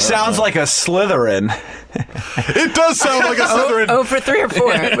 Sounds like a Slytherin. It does sound like a Slytherin. Oh, for 3 or 4.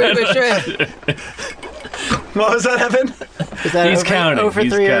 Which What was that, Evan? is that He's counting. Oh, for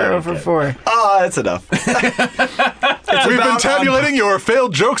He's 3 or counting. 0 for 4? Oh, that's enough. We've been tabulating your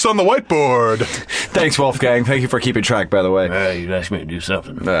failed jokes on the whiteboard. Thanks, Wolfgang. Thank you for keeping track, by the way. You asked me to do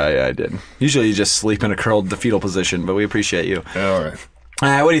something. Yeah, I did. Usually you just sleep in a curled the fetal position, but we appreciate you. All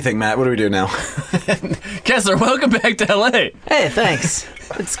right. What do you think, Matt? What do we do now? Kessler, welcome back to L.A. Hey, thanks.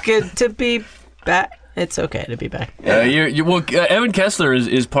 It's good to be back. It's okay to be back. Evan Kessler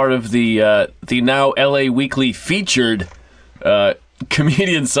is part of the now LA Weekly featured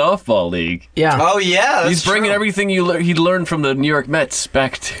comedian softball league. Yeah. Oh, yeah. He's bringing everything he'd learned from the New York Mets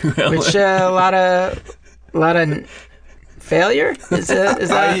back to LA. Which a lot of failure is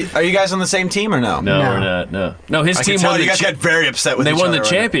that? Are you guys on the same team or no? No, No. we're not. No, his I team can tell won you guys got very upset with They each won other the right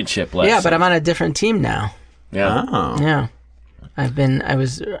championship last Yeah, but year. I'm on a different team now. Yeah. Oh. Yeah.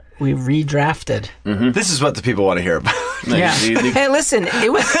 We redrafted. This is what the people want to hear about. Yeah. Hey, listen, if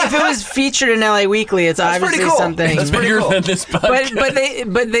it was featured in LA Weekly, it's obviously pretty cool. something. That's bigger than this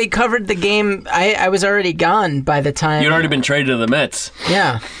podcast. But they covered the game. I was already gone by the time. You'd already been traded to the Mets.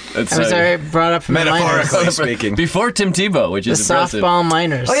 Yeah. That's I was already brought up from the minors. Metaphorically speaking. Before Tim Tebow, which The is impressive. softball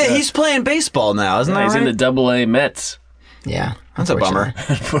minors. Oh, yeah, he's playing baseball now, isn't that He's right? in the AA Mets. Yeah. That's a bummer.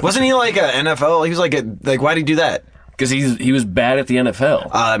 Wasn't he like a NFL? He was like why'd he do that? Because he was bad at the NFL.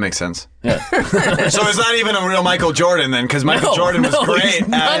 Ah, that makes sense. Yeah. So it's not even a real Michael Jordan then, because Michael Jordan was great. He's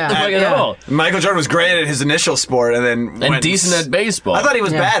not at, the fucking yeah. at all. Michael Jordan was great at his initial sport, and then And decent at baseball. I thought he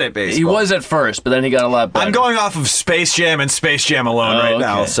was bad at baseball. He was at first, but then he got a lot better. I'm going off of Space Jam and Space Jam alone right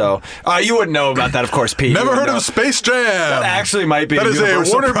now, okay. so you wouldn't know about that, of course, Pete. Never You heard would know. of Space Jam. That actually might be That is a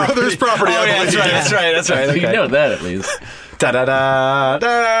Universal Warner Brothers property. Oh, I yeah, believe. that's right. You Okay. know that at least. Da da da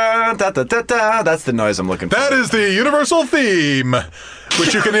da da da da da. That's the noise I'm looking for. That is the Universal theme,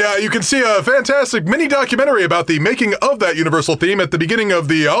 which you can see a fantastic mini documentary about the making of that Universal theme at the beginning of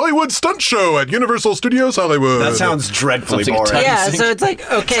the Hollywood Stunt Show at Universal Studios Hollywood. That sounds dreadfully Sounds like a boring. Yeah, so it's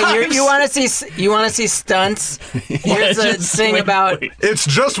like, okay, you want to see stunts. Here's a Just thing wait, about wait. It's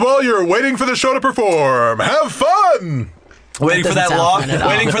just while you're waiting for the show to perform. Have fun. Waiting for That that doesn't long, sound fun at all.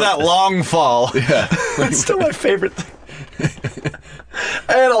 waiting for that long fall. Yeah, that's still my favorite thing.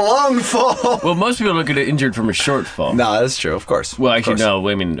 I had a long fall. Well, most people don't get injured from a short fall. No, that's true. Of course. Well, Of actually, course. no.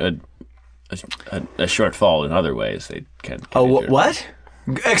 I mean, a short fall in other ways they can. Oh, injure. what?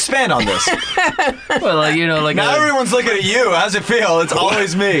 Expand on this. Well, like, like Now everyone's looking at you. How's it feel? It's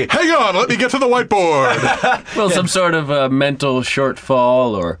always me. Hang on, let me get to the whiteboard. some sort of mental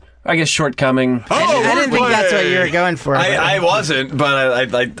shortfall or I guess shortcoming. Oh, I didn't think that's what you were wordplay. going for. I wasn't,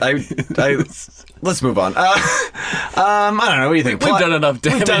 but I let's move on. I don't know. What do you think? We've done enough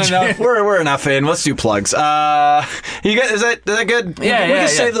damage. We've done enough. We're enough in. Let's do plugs. You guys, is that good? Yeah, we yeah, can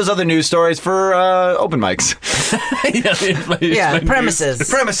save those other news stories for open mics. Premises.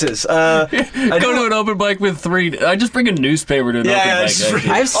 Premises. Go to an open mic with 3. I just bring a newspaper to an Yeah, open just mic.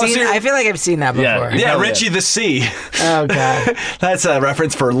 bring- I've seen. so I feel like I've seen that before. Yeah. Yeah, Hell yeah. Richie the Sea. Oh god. That's a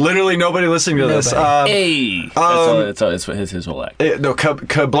reference for literally nobody listening to this. Hey, that's all. It's his whole act. No,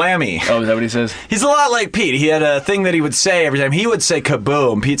 Kablammy. Oh, is that what he says? He's a lot like Pete. He had a thing that he would say every time. He would say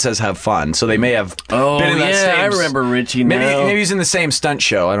kaboom. Pete says have fun. So they may have Oh, been in that yeah, same... I remember Richie now. Maybe he's in the same stunt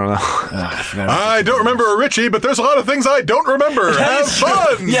show. I don't know. I don't remember a Richie, but there's a lot of things I don't remember. Have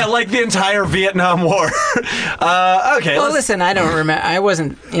fun. Yeah, like the entire Vietnam War. Okay. Well, listen, I don't remember. I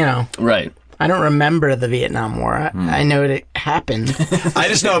wasn't. Right. I don't remember the Vietnam War. I know it happened. I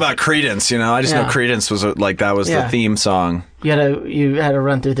just know about Credence. I just know Yeah. Credence was that Yeah. the theme song. You had to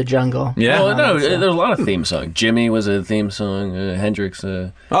run through the jungle. Yeah. Well, no, there's a lot of theme songs. Jimmy was a theme song. Hendrix.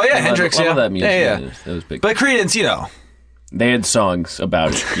 Oh yeah, Hendrix. A lot Yeah, of that music. yeah. That was big. But Credence, They had songs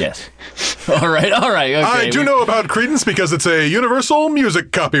about it. Yes. All right. Okay. I do know about Credence because it's a Universal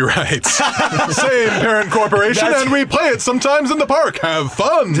Music copyright. Same parent corporation, That's- and we play it sometimes in the park. Have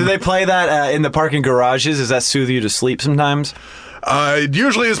fun. Do they play that in the parking garages? Does that soothe you to sleep sometimes? It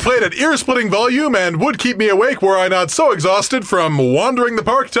usually is played at ear-splitting volume and would keep me awake were I not so exhausted from wandering the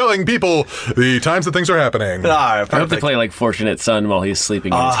park telling people the times that things are happening. Ah, I hope they perfect. play like Fortunate Son while he's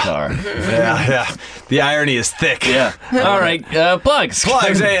sleeping in his car. Yeah. The irony is thick. Yeah. All right. Plugs.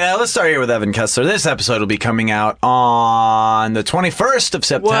 Plugs. Hey, let's start here with Evan Kessler. This episode will be coming out on the 21st of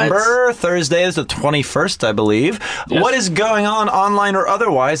September. Thursday is the 21st, I believe. Yes. What is going on online or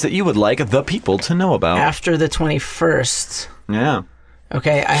otherwise that you would like the people to know about? After the 21st. Yeah.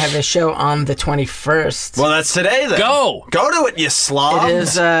 Okay, I have a show on the 21st. Well, that's today then. Go. Go to it, you slob. It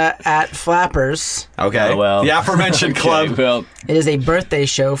is at Flappers. Okay. Oh, well. The aforementioned Okay, club. well, It is a birthday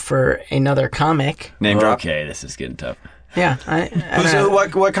show for another comic. Name drop. okay, this is getting tough. Yeah,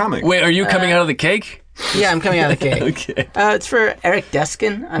 What comic? Wait, are you coming out of the cake? yeah, I'm coming out of the cake. Okay. It's for Eric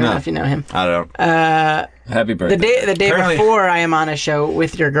Deskin. I don't know if you know him. I don't. Happy birthday. The day Apparently- before, I am on a show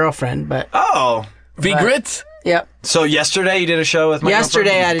with your girlfriend. But Oh. V-Grits? yep, So yesterday you did a show with my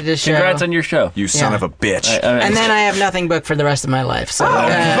yesterday I girlfriend? did a show, Congrats on your show. You son Yeah. of a bitch. and then I have nothing booked for the rest of my life. So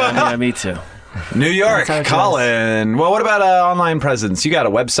yeah, me too. New York, That's how it Colin. Well, what about online presence? You got a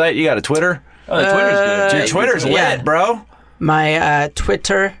website? You got a Twitter? Oh, the Twitter's good. Your Twitter's lit, yeah. bro. my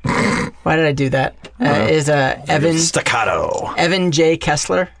Twitter, why did I do that? Is Staccato. Evan J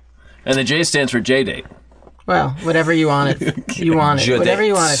Kessler. And the J stands for J-Date. Well, whatever you want it. You want it. J-Date. Whatever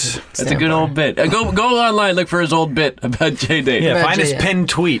you want it to That's a stand good for. old bit. Go online, look for his old bit about J-Date. Yeah, About find his J- pinned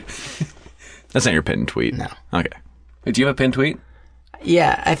tweet. That's not your pinned tweet. No. Okay. Do you have a pin tweet?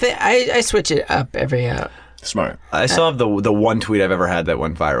 Yeah, I think I switch it up every Smart. I still have the one tweet I've ever had that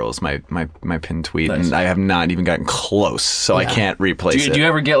went viral. Is my pinned tweet, Nice. and I have not even gotten close, so I can't replace it. Do you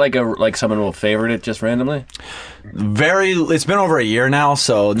ever get like someone will favorite it just randomly? It's been over a year now,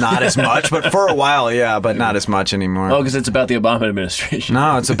 so not as much. But for a while, yeah, but not as much anymore. Oh, because it's about the Obama administration.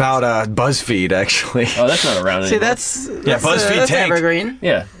 No, it's about BuzzFeed actually. Oh, that's not around See, anymore. that's BuzzFeed that's tanked. evergreen.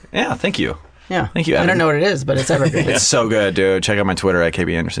 Yeah. Yeah, thank you. Yeah, Thank you, I Evan. don't know what it is, but it's evergreen. It's so good, dude. Check out my Twitter at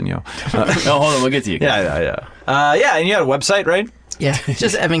KB Anderson, yo. Oh, hold on. We'll get to you. Yeah. And you had a website, right? Yeah,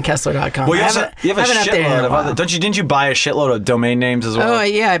 just evankessler.com. Well, you have a haven't updated in shitload a of while. other. Didn't you buy a shitload of domain names as well? Oh,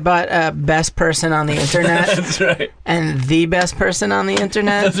 yeah, I bought best person on the internet That's right. and the best person on the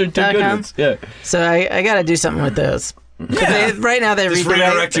internet. Those are two good ones. Yeah. So I got to do something with those. Right now they Just redirect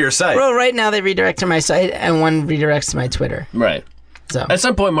redirect to your site. Well, right now they redirect to my site, and one redirects to my Twitter. Right. So At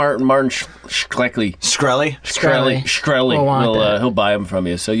some point, Martin Shkreli Shkreli will want that. he'll buy them from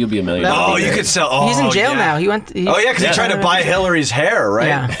you, so you'll be a millionaire. That would Oh, be you great. could sell. Oh, He's in jail yeah. now. He Oh yeah, because he tried to buy Hillary's hair, right?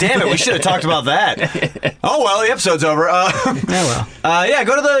 Yeah. Damn it, we should have talked about that. Oh well, the episode's over. Oh well. Yeah,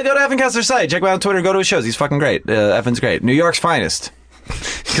 go to Evan Kessler's site. Check him out on Twitter. Go to his shows. He's fucking great. Evan's great. New York's finest.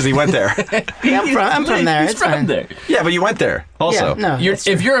 Because he went there. Yeah, I'm from there. He's It's from fine. there. Yeah, but you went there also. Yeah, no. that's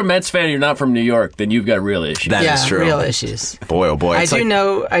If true. you're a Mets fan and you're not from New York, then you've got real issues. That yeah, is true. real issues. Boy, oh boy. I It's do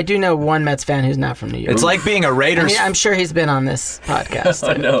like, know one Mets fan who's not from New York. It's like being a I Raiders. mean, I'm sure he's been on this podcast.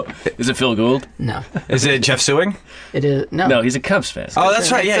 I know. Is it Phil Gould? No, Is it Jeff Sewing? it is no. No, he's a Cubs fan. Oh, that's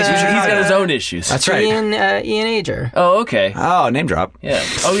right. Yeah, It's, he's usually He's got his own issues. That's right. Ian Ager. Oh, okay. Oh, name drop. Yeah.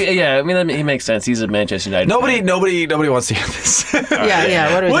 Oh, yeah. I mean, he makes sense. He's a Manchester United fan. Nobody wants to hear this.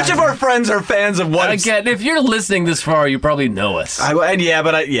 Yeah. What are we Which talking of our friends are fans of what? Again, if you're listening this far, you probably know us. That's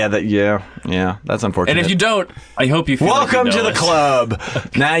unfortunate. And if you don't, I hope you feel Welcome like you to know the us. club.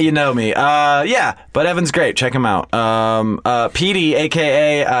 Now you know me. But Evan's great. Check him out. Petey,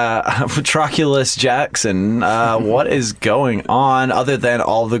 a.k.a. Petroculus Jackson. What is going on other than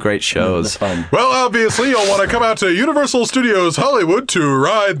all the great shows? Fun. Well, obviously, you'll want to come out to Universal Studios Hollywood to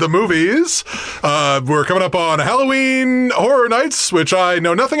ride the movies. We're coming up on Halloween Horror Nights, which I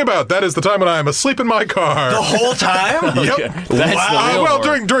know nothing about. That is the time when I'm asleep in my car. The whole time? Yep. That's the real Well,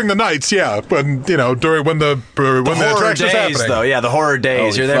 horror. during the nights, yeah, but during when the Horror attraction's days, happening. though. Yeah, the horror days.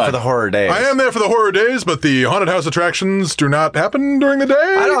 Holy You're there fuck. for the horror days. I am there for the horror days, but the haunted house attractions do not happen during the day.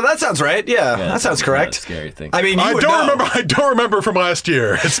 I know, that sounds right. Yeah, that sounds Not a correct. scary thing. I mean, you I would don't know. remember. I don't remember from last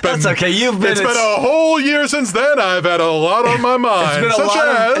year. It's been That's okay. You've been. It's been a whole year since then. I've had a lot on my mind. It's been a such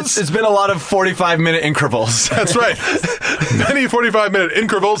lot as it's been a lot of 45-minute intervals. That's right. Many 45-minute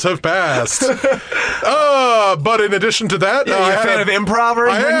intervals have passed. But in addition to that, You're a fan of improv or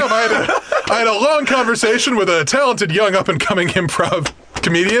I anything? am. I had a long conversation with a talented young up-and-coming improv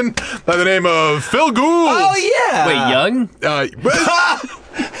comedian by the name of Phil Gould. Oh yeah. Wait, young?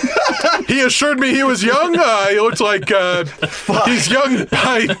 He assured me he was young. He looked like he's young.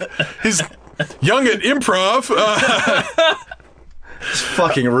 He's young at improv.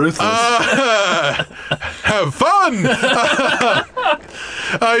 Fucking ruthless. Have fun.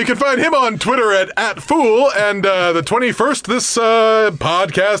 You can find him on Twitter at @fool. And the 21st, this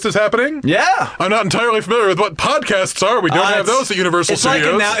podcast is happening. yeah. I'm not entirely familiar with what podcasts are. We don't have It's- those at Universal it's like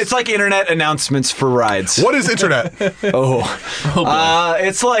Studios. it's like internet announcements for rides. What is internet?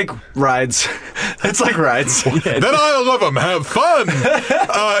 It's like rides. It's like rides. Then I love them. Have fun.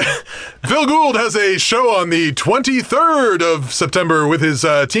 Phil Gould has a show on the 23rd of September with his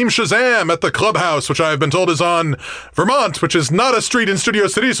Team Shazam at the Clubhouse, which I've been told is on Vermont, which is not a street in Studio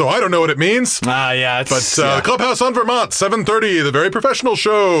City, so I don't know what it means. Yeah. But the Clubhouse on Vermont, 7:30, the very professional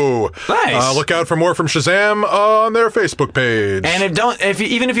show. Nice. Look out for more from Shazam on their Facebook page. And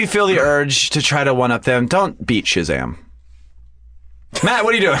even if you feel the urge to try to one up them, don't beat Shazam. Matt,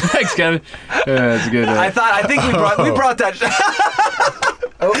 what are you doing? Thanks, Kevin. That's good. I think we brought that.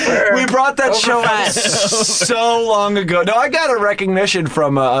 We brought that show out so long ago. No, I got a recognition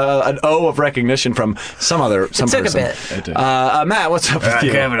from an O of recognition from some person. took a bit. Matt, what's up with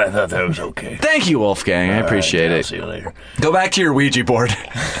you? Kevin, I thought that was okay. Thank you, Wolfgang. I appreciate I'll it. see you later. Go back to your Ouija board.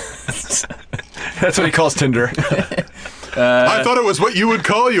 That's what he calls Tinder. I thought it was what you would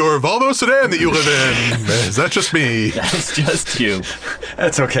call your Volvo sedan that you live in. Is that just me? It's just you.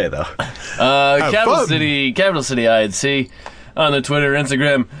 That's okay though. Capital fun. City INC on the Twitter,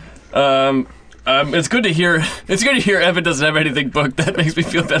 Instagram. It's good to hear. It's good to hear Evan doesn't have anything booked. That makes me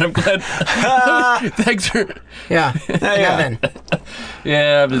feel better. I'm glad. Thanks for. Yeah. Evan.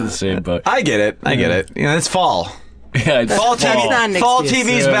 Yeah, I'm in the same boat. I get it. You know, it's fall. Yeah, it's Fall That's TV. not an Fall excuse.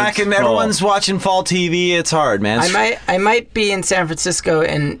 TV's Yeah, back, it's and fall. everyone's watching fall TV. It's hard, man. I might be in San Francisco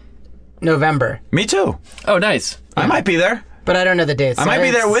in November, Me too. Oh, nice. I might be there. but I don't know the dates. I might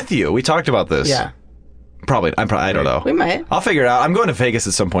be there with you. We talked about this. Yeah. Probably. I don't know. We might. I'll figure it out. I'm going to Vegas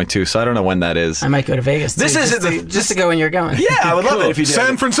at some point too, so I don't know when that is. I might go to Vegas. This too, is just to go when you're going. Yeah, I would love it if you did.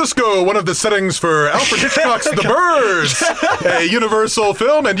 San Francisco, one of the settings for Alfred Hitchcock's The Birds, a Universal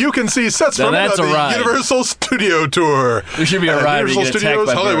film, and you can see sets Now from it that's on a the ride. Universal Studio Tour. There should be a ride where you Universal get attacked Studios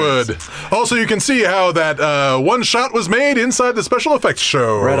by Hollywood. birds. Also, you can see how that one shot was made inside the special effects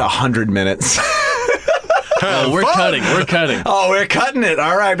show. We're at 100 minutes. Have We're fun. cutting. We're cutting. Oh, we're cutting it.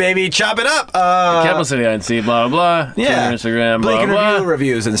 All right, baby. Chop it up. Capital City INC, blah, blah, blah. Yeah. Twitter, Instagram, Blake blah, and blah. review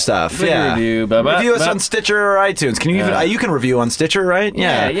reviews and stuff. Blake and yeah. review, blah, blah, Review us blah. on Stitcher or iTunes. Can you even? You can review on Stitcher, right?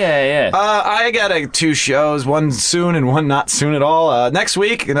 Yeah. I got 2 shows, one soon and one not soon at all. Next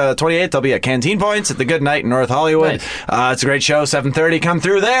week, 28th, I'll be at Canteen Points at the Good Night in North Hollywood. Nice. It's a great show, 7:30. Come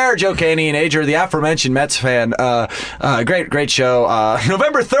through there. Joe Caney and Ager, the aforementioned Mets fan. Great show.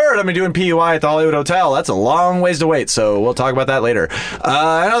 November 3rd, I'm doing PUI at the Hollywood Hotel. That's a long ways to wait, so we'll talk about that later.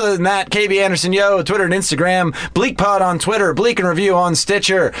 Other than that, KB Anderson Yo, Twitter and Instagram, BleakPod on Twitter, Bleak and Review on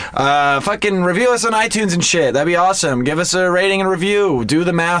Stitcher. Fucking review us on iTunes and shit. That'd be awesome. Give us a rating and review. Do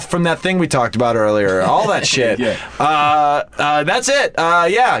the math from that thing we talked about earlier. All that shit. That's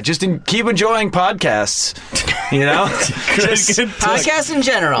it. Just keep enjoying podcasts. You know? Podcasts in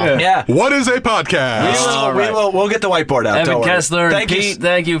general. Yeah. What is a podcast? All right. We'll get the whiteboard out. Evan Don't worry. Kessler and Thank you. Pete,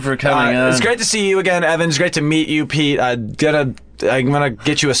 thank you for coming on. It's great to see you again, Evan. It's great to meet you, Pete. I'm gonna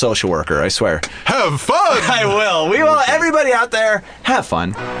get you a social worker, I swear. Have fun. I will. We will. Everybody out there, have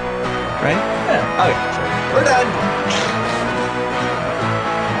fun. Right? Yeah. Okay. We're done.